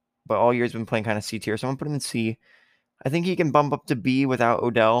 right? But all year he's been playing kind of C tier. So I'm gonna put him in C. I think he can bump up to B without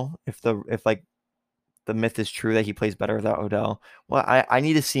Odell if like the myth is true that he plays better without Odell. Well, I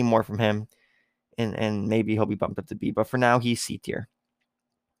need to see more from him, and maybe he'll be bumped up to B. But for now, he's C tier.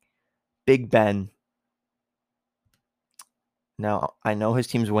 Big Ben. Now I know his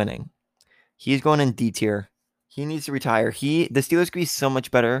team's winning. He's going in D tier. He needs to retire. The Steelers could be so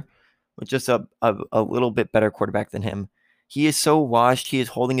much better with just a little bit better quarterback than him. He is so washed. He is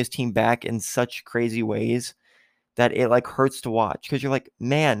holding his team back in such crazy ways that it like hurts to watch because you're like,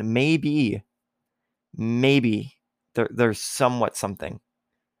 man, maybe there's somewhat something,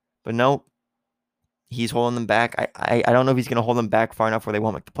 but no, he's holding them back. I don't know if he's going to hold them back far enough where they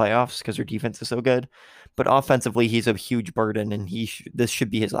won't make the playoffs because their defense is so good, but offensively he's a huge burden and this should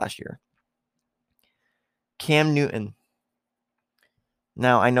be his last year. Cam Newton.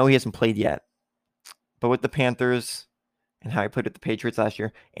 Now I know he hasn't played yet, but with the Panthers and how he played with the Patriots last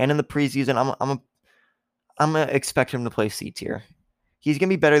year and in the preseason, I'm gonna expect him to play C tier. He's gonna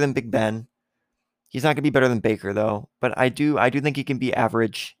be better than Big Ben. He's not gonna be better than Baker though, but I do think he can be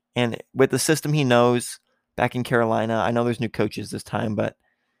average. And with the system he knows back in Carolina, I know there's new coaches this time, but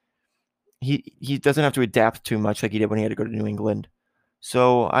he doesn't have to adapt too much like he did when he had to go to New England.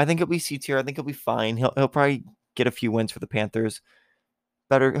 So I think he'll be C tier. I think he'll be fine. He'll probably get a few wins for the Panthers.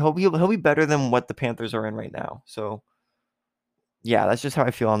 Better. He'll be better than what the Panthers are in right now. So yeah, that's just how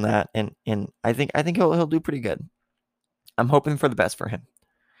I feel on that. And I think he'll do pretty good. I'm hoping for the best for him.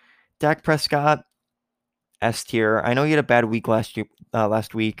 Dak Prescott, S tier. I know he had a bad week last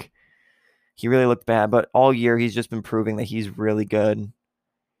week. He really looked bad, but all year he's just been proving that he's really good.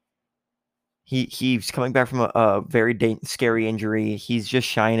 He's coming back from a very scary injury. He's just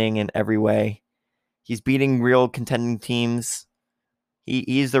shining in every way. He's beating real contending teams.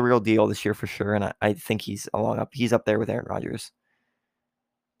 He's the real deal this year for sure, and I think he's he's up there with Aaron Rodgers.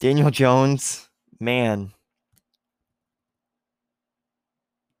 Daniel Jones, man,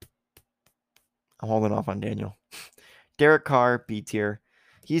 I'm holding off on Daniel. Derek Carr, B tier.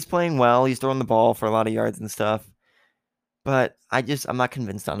 He's playing well. He's throwing the ball for a lot of yards and stuff. But I'm not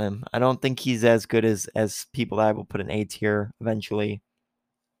convinced on him. I don't think he's as good as people that I will put in A tier eventually.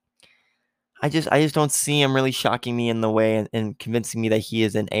 I just don't see him really shocking me in the way and convincing me that he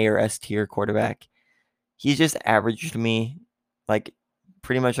is an A or S tier quarterback. He's just average to me. Like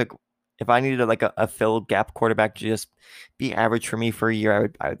pretty much like if I needed a fill gap quarterback to just be average for me for a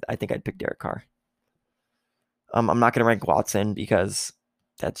year, I think I'd pick Derek Carr. I'm not gonna rank Watson because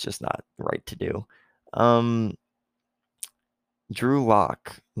that's just not right to do. Drew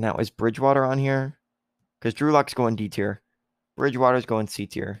Lock. Now is Bridgewater on here? Because Drew Lock's going D tier. Bridgewater's going C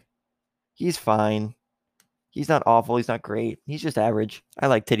tier. He's fine. He's not awful. He's not great. He's just average. I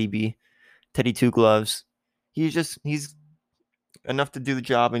like Teddy B. Teddy Two Gloves. He's enough to do the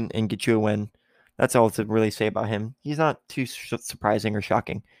job and get you a win. That's all to really say about him. He's not too surprising or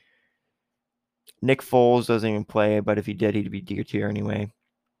shocking. Nick Foles doesn't even play, but if he did, he'd be D tier anyway.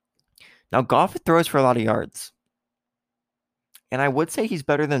 Now, Goff throws for a lot of yards. And I would say he's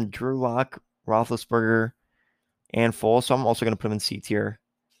better than Drew Lock, Roethlisberger, and Foles, so I'm also going to put him in C tier.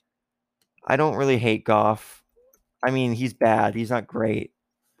 I don't really hate Goff. I mean, he's bad. He's not great.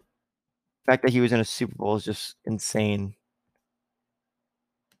 The fact that he was in a Super Bowl is just insane.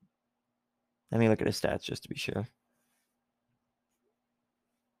 Let me look at his stats just to be sure.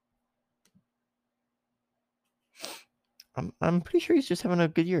 I'm pretty sure he's just having a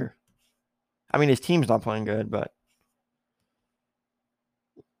good year. I mean, his team's not playing good, but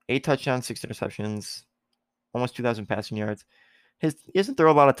 8 touchdowns, 6 interceptions, almost 2,000 passing yards. He doesn't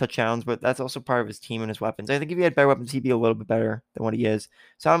throw a lot of touchdowns, but that's also part of his team and his weapons. I think if he had better weapons, he'd be a little bit better than what he is.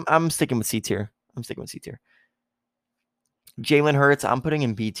 So I'm sticking with C tier. Jalen Hurts, I'm putting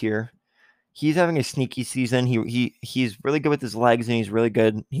in B tier. He's having a sneaky season. He's really good with his legs, and he's really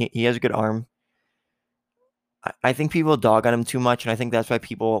good. He has a good arm. I think people dog on him too much, and I think that's why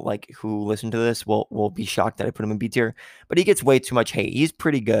people like who listen to this will be shocked that I put him in B tier. But he gets way too much hate. He's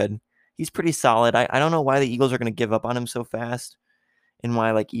pretty good. He's pretty solid. I don't know why the Eagles are going to give up on him so fast, and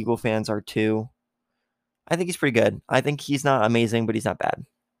why like Eagle fans are too. I think he's pretty good. I think he's not amazing, but he's not bad.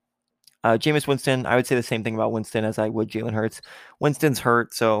 Jameis Winston, I would say the same thing about Winston as I would Jalen Hurts. Winston's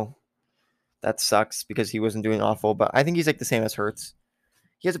hurt, so that sucks because he wasn't doing awful. But I think he's like the same as Hurts.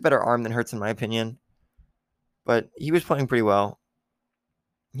 He has a better arm than Hurts, in my opinion. But he was playing pretty well.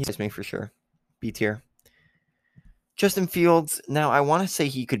 He missed me for sure. B tier. Justin Fields. Now, I want to say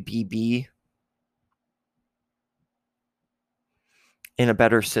he could be B in a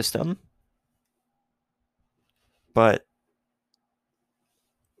better system. But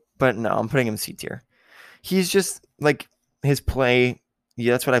no, I'm putting him C tier. He's just like his play.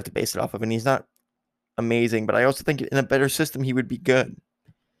 Yeah, that's what I have to base it off of. And he's not amazing, but I also think in a better system, he would be good.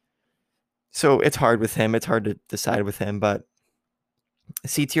 So it's hard with him. It's hard to decide with him, but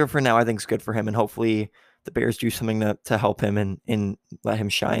C tier for now, I think is good for him. And hopefully the Bears do something to help him and let him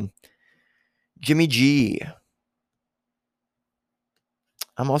shine. Jimmy G.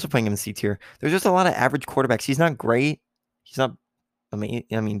 I'm also putting him in C tier. There's just a lot of average quarterbacks. He's not great. He's not,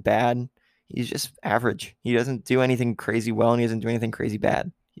 bad. He's just average. He doesn't do anything crazy well, and he doesn't do anything crazy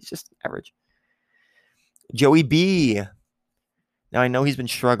bad. He's just average. Joey B. Now, I know he's been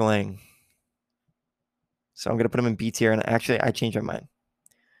struggling, so I'm going to put him in B tier, and actually, I changed my mind.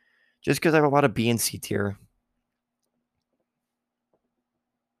 Just because I have a lot of B and C tier.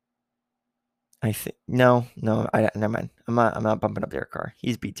 I think no, never mind. I'm not bumping up Derek Carr.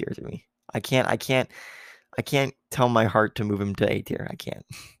 He's B tier to me. I can't tell my heart to move him to A tier. I can't.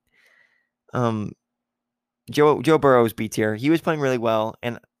 Joe Burrow's B tier. He was playing really well,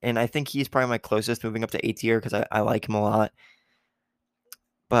 and I think he's probably my closest moving up to A tier because I like him a lot.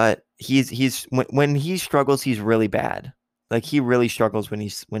 But he's when he struggles, he's really bad. Like he really struggles when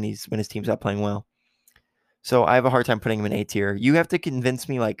his team's not playing well. So I have a hard time putting him in A tier. You have to convince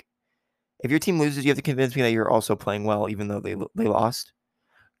me, like, if your team loses, you have to convince me that you're also playing well, even though they lost.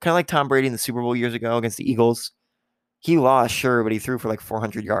 Kind of like Tom Brady in the Super Bowl years ago against the Eagles. He lost, sure, but he threw for like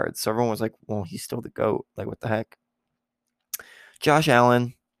 400 yards. So everyone was like, well, he's still the GOAT. Like, what the heck? Josh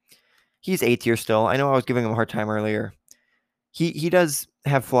Allen, he's A tier still. I know I was giving him a hard time earlier. He does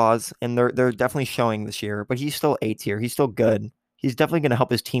have flaws, and they're definitely showing this year, but he's still A tier. He's still good. He's definitely going to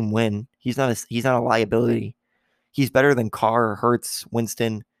help his team win. He's not a liability. He's better than Carr, Hurts,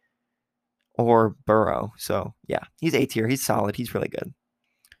 Winston, or Burrow. So yeah, he's A tier. He's solid. He's really good.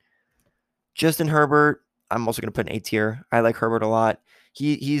 Justin Herbert, I'm also going to put an A tier. I like Herbert a lot.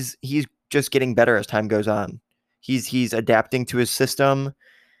 He's just getting better as time goes on. He's adapting to his system.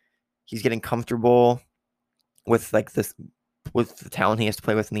 He's getting comfortable with with the talent he has to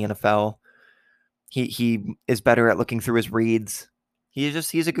play with in the NFL. He is better at looking through his reads.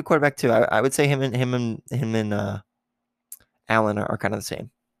 He's a good quarterback too. I would say him and Allen are kind of the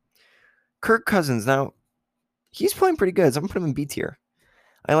same. Kirk Cousins, now he's playing pretty good. So I'm gonna put him in B tier.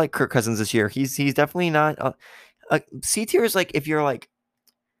 I like Kirk Cousins this year. He's definitely not C tier is like if you're like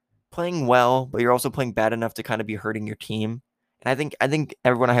playing well, but you're also playing bad enough to kind of be hurting your team. And I think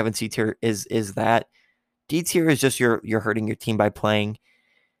everyone I have in C tier is that. D tier is just you're hurting your team by playing,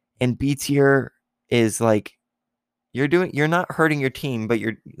 and B tier is like you're not hurting your team, but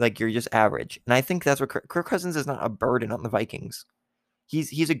you're just average. And I think that's what Kirk Cousins is not a burden on the Vikings.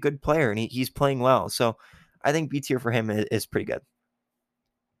 He's a good player and he's playing well. So I think B tier for him is pretty good.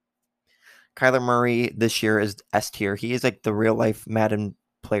 Kyler Murray this year is S tier. He is like the real life Madden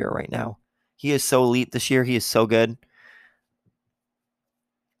player right now. He is so elite this year. He is so good.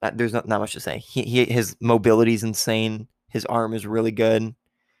 There's not much to say. His mobility is insane. His arm is really good.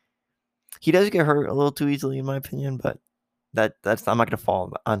 He does get hurt a little too easily, in my opinion, but that's I'm not going to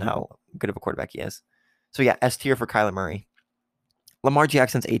fall on how good of a quarterback he is. So yeah, S tier for Kyler Murray. Lamar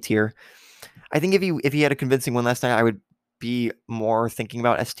Jackson's A tier. I think if he had a convincing one last night, I would be more thinking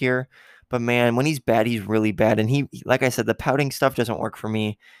about S tier. But man, when he's bad, he's really bad. And he, like I said, the pouting stuff doesn't work for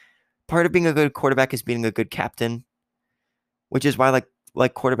me. Part of being a good quarterback is being a good captain, which is why like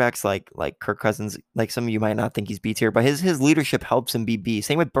quarterbacks like Kirk Cousins, like some of you might not think he's B tier, but his leadership helps him be B.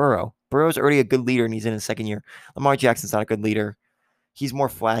 Same with Burrow. Burrow's already a good leader and he's in his second year. Lamar Jackson's not a good leader. He's more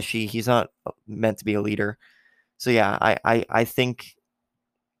flashy. He's not meant to be a leader. So yeah, I think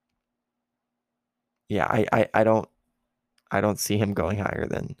yeah, I don't see him going higher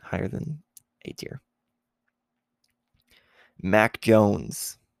than A tier. Mac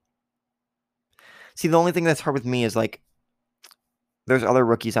Jones. See, the only thing that's hard with me is like there's other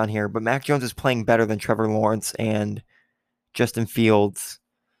rookies on here, but Mac Jones is playing better than Trevor Lawrence and Justin Fields.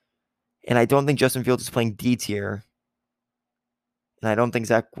 And I don't think Justin Fields is playing D tier. And I don't think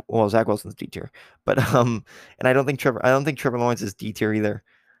Zach Wilson's D tier. But and I don't think Trevor Lawrence is D tier either.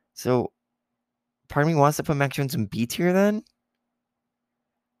 So part of me wants to put Mac Jones in B tier then.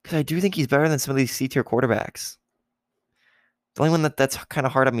 Because I do think he's better than some of these C tier quarterbacks. The only one that's kind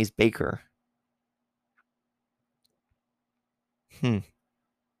of hard on me is Baker. I'm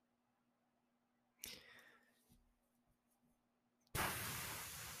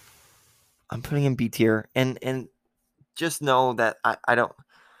putting him B tier, and just know that I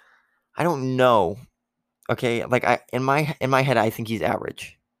don't know. Okay, like in my head I think he's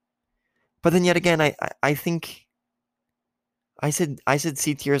average. But then yet again I think I said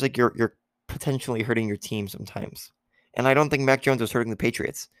C tier is like you're potentially hurting your team sometimes. And I don't think Mac Jones is hurting the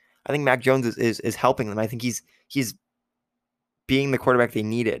Patriots. I think Mac Jones is helping them. I think he's being the quarterback they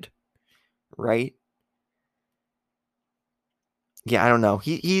needed. Right? Yeah, I don't know.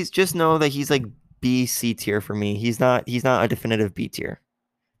 He's just know that he's like B C tier for me. He's not a definitive B tier.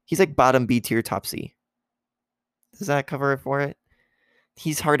 He's like bottom B tier, top C. Does that cover it for it?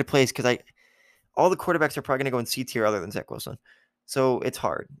 He's hard to place because all the quarterbacks are probably going to go in C tier other than Zach Wilson. So it's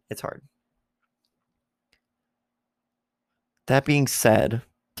hard. It's hard. That being said,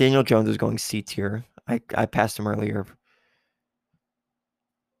 Daniel Jones is going C tier. I passed him earlier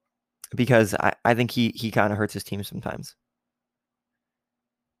because I think he kind of hurts his team sometimes.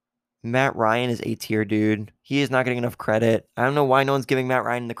 Matt Ryan is A tier, dude. He is not getting enough credit. I don't know why no one's giving Matt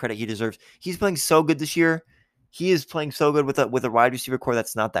Ryan the credit he deserves. He's playing so good this year. He is playing so good with a wide receiver core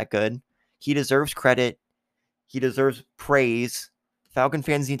that's not that good. He deserves credit. He deserves praise. Falcon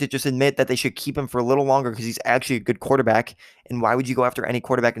fans need to just admit that they should keep him for a little longer because he's actually a good quarterback. And why would you go after any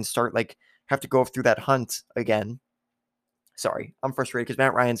quarterback and have to go through that hunt again? Sorry, I'm frustrated because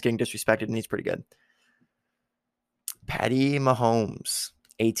Matt Ryan's getting disrespected and he's pretty good. Patty Mahomes,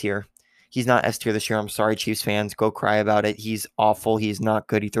 A tier. He's not S tier this year. I'm sorry, Chiefs fans. Go cry about it. He's awful. He's not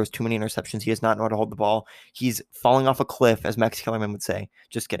good. He throws too many interceptions. He does not know how to hold the ball. He's falling off a cliff, as Max Kellerman would say.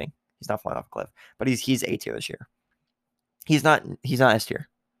 Just kidding. He's not falling off a cliff. But he's A tier this year. He's not S tier.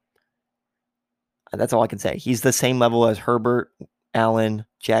 That's all I can say. He's the same level as Herbert, Allen,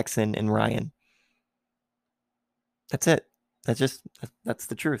 Jackson, and Ryan. That's it. That's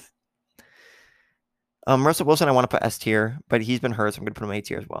the truth. Russell Wilson, I want to put S tier, but he's been hurt, so I'm going to put him A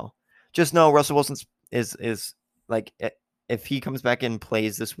tier as well. Just know Russell Wilson is like if he comes back and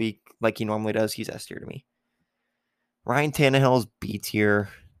plays this week like he normally does, he's S tier to me. Ryan Tannehill's B tier.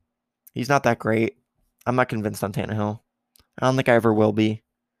 He's not that great. I'm not convinced on Tannehill. I don't think I ever will be.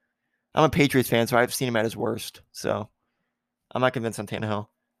 I'm a Patriots fan, so I've seen him at his worst. So I'm not convinced on Tannehill.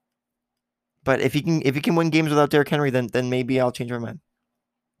 But if he can win games without Derrick Henry, then maybe I'll change my mind.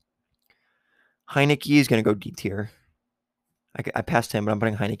 Heineke is going to go D tier. I passed him, but I'm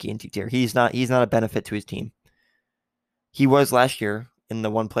putting Heineke in D tier. He's not a benefit to his team. He was last year in the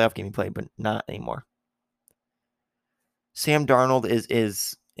one playoff game he played, but not anymore. Sam Darnold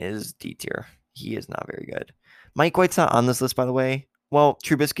is D tier. He is not very good. Mike White's not on this list, by the way. Well,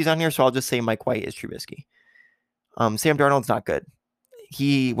 Trubisky's on here, so I'll just say Mike White is Trubisky. Sam Darnold's not good.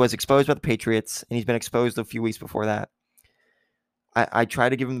 He was exposed by the Patriots, and he's been exposed a few weeks before that. I try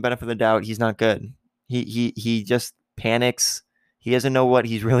to give him the benefit of the doubt. He's not good. He just panics. He doesn't know what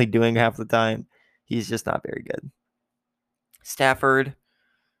he's really doing half the time. He's just not very good. Stafford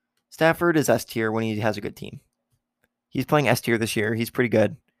is S tier when he has a good team. He's playing S tier this year. He's pretty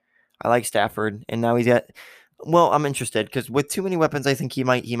good. I like Stafford, and now he's got. Well, I'm interested because with too many weapons, I think he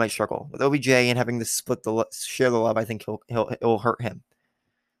might struggle with OBJ and having to share the love. I think it'll hurt him.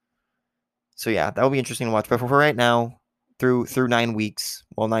 So yeah, that will be interesting to watch. But for right now, through 9 weeks,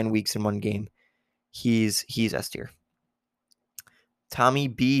 9 weeks in one game, he's S tier. Tommy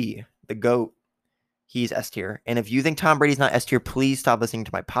B, the GOAT, he's S tier. And if you think Tom Brady's not S tier, please stop listening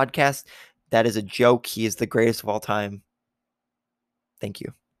to my podcast. That is a joke. He is the greatest of all time. Thank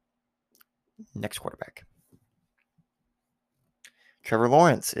you. Next quarterback. Trevor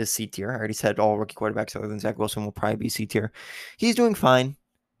Lawrence is C tier. I already said all rookie quarterbacks other than Zach Wilson will probably be C tier. He's doing fine.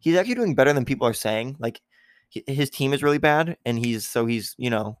 He's actually doing better than people are saying. Like, his team is really bad, and he's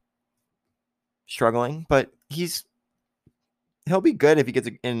struggling. But he'll be good if he gets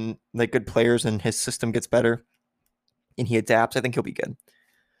in like good players and his system gets better and he adapts. I think he'll be good.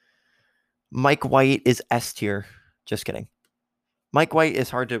 Mike White is S tier. Just kidding. Mike White is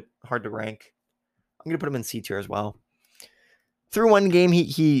hard to rank. I'm gonna put him in C tier as well. Through one game,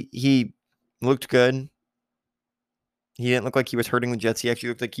 he looked good. He didn't look like he was hurting the Jets. He actually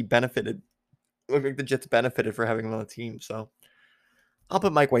looked like he benefited. It looked like the Jets benefited for having him on the team. So I'll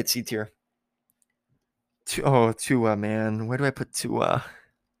put Mike White C tier. Tua, man. Where do I put Tua?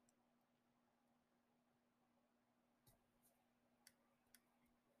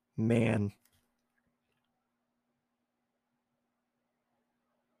 Man.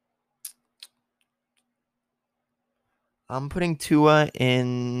 I'm putting Tua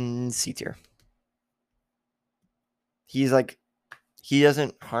in C tier. He's like, he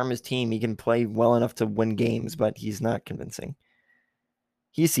doesn't harm his team. He can play well enough to win games, but he's not convincing.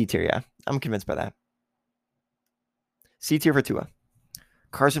 He's C tier, yeah. I'm convinced by that. C tier for Tua.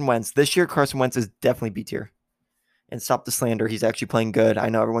 Carson Wentz. This year, Carson Wentz is definitely B tier. And stop the slander. He's actually playing good. I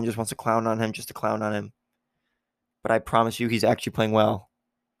know everyone just wants to clown on him just to clown on him. But I promise you, he's actually playing well.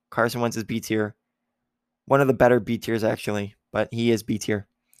 Carson Wentz is B tier. One of the better B tiers, actually. But he is B tier.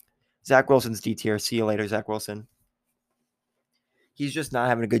 Zach Wilson's D tier. See you later, Zach Wilson. He's just not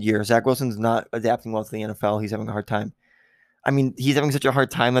having a good year. Zach Wilson's not adapting well to the NFL. He's having a hard time. I mean, he's having such a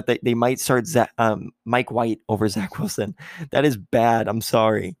hard time that they might start Mike White over Zach Wilson. That is bad. I'm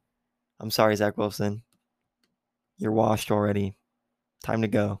sorry. I'm sorry, Zach Wilson. You're washed already. Time to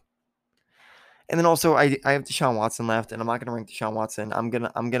go. And then also, I have Deshaun Watson left, and I'm not going to rank Deshaun Watson. I'm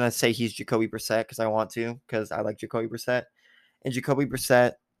gonna say he's Jacoby Brissett because I want to, because I like Jacoby Brissett. And Jacoby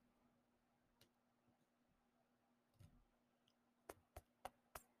Brissett.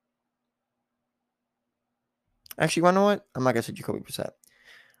 Actually, you want to know what? I'm not going to say Jacoby Brissett.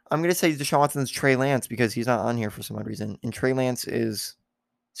 I'm going to say Deshaun Watson's Trey Lance because he's not on here for some odd reason. And Trey Lance is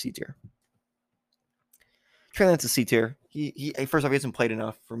C tier. Trey Lance is C tier. He first off, he hasn't played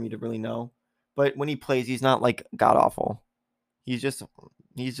enough for me to really know. But when he plays, he's not like god awful. He's just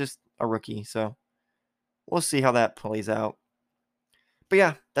a rookie. So we'll see how that plays out. But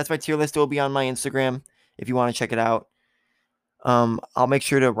yeah, that's my tier list. It will be on my Instagram if you want to check it out. I'll make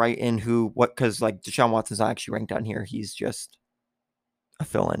sure to write in because like Deshaun Watson's not actually ranked on here. He's just a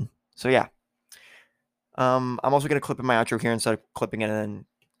fill-in. So yeah. I'm also going to clip in my outro here instead of clipping it and then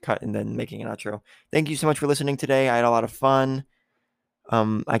cut and then making an outro. Thank you so much for listening today. I had a lot of fun.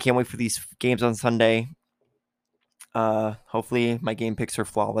 I can't wait for these games on Sunday. Hopefully my game picks are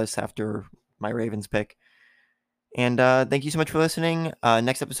flawless after my Ravens pick. And thank you so much for listening.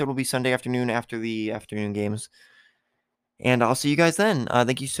 Next episode will be Sunday afternoon after the afternoon games. And I'll see you guys then.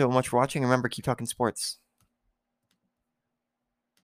 Thank you so much for watching. Remember, keep talking sports.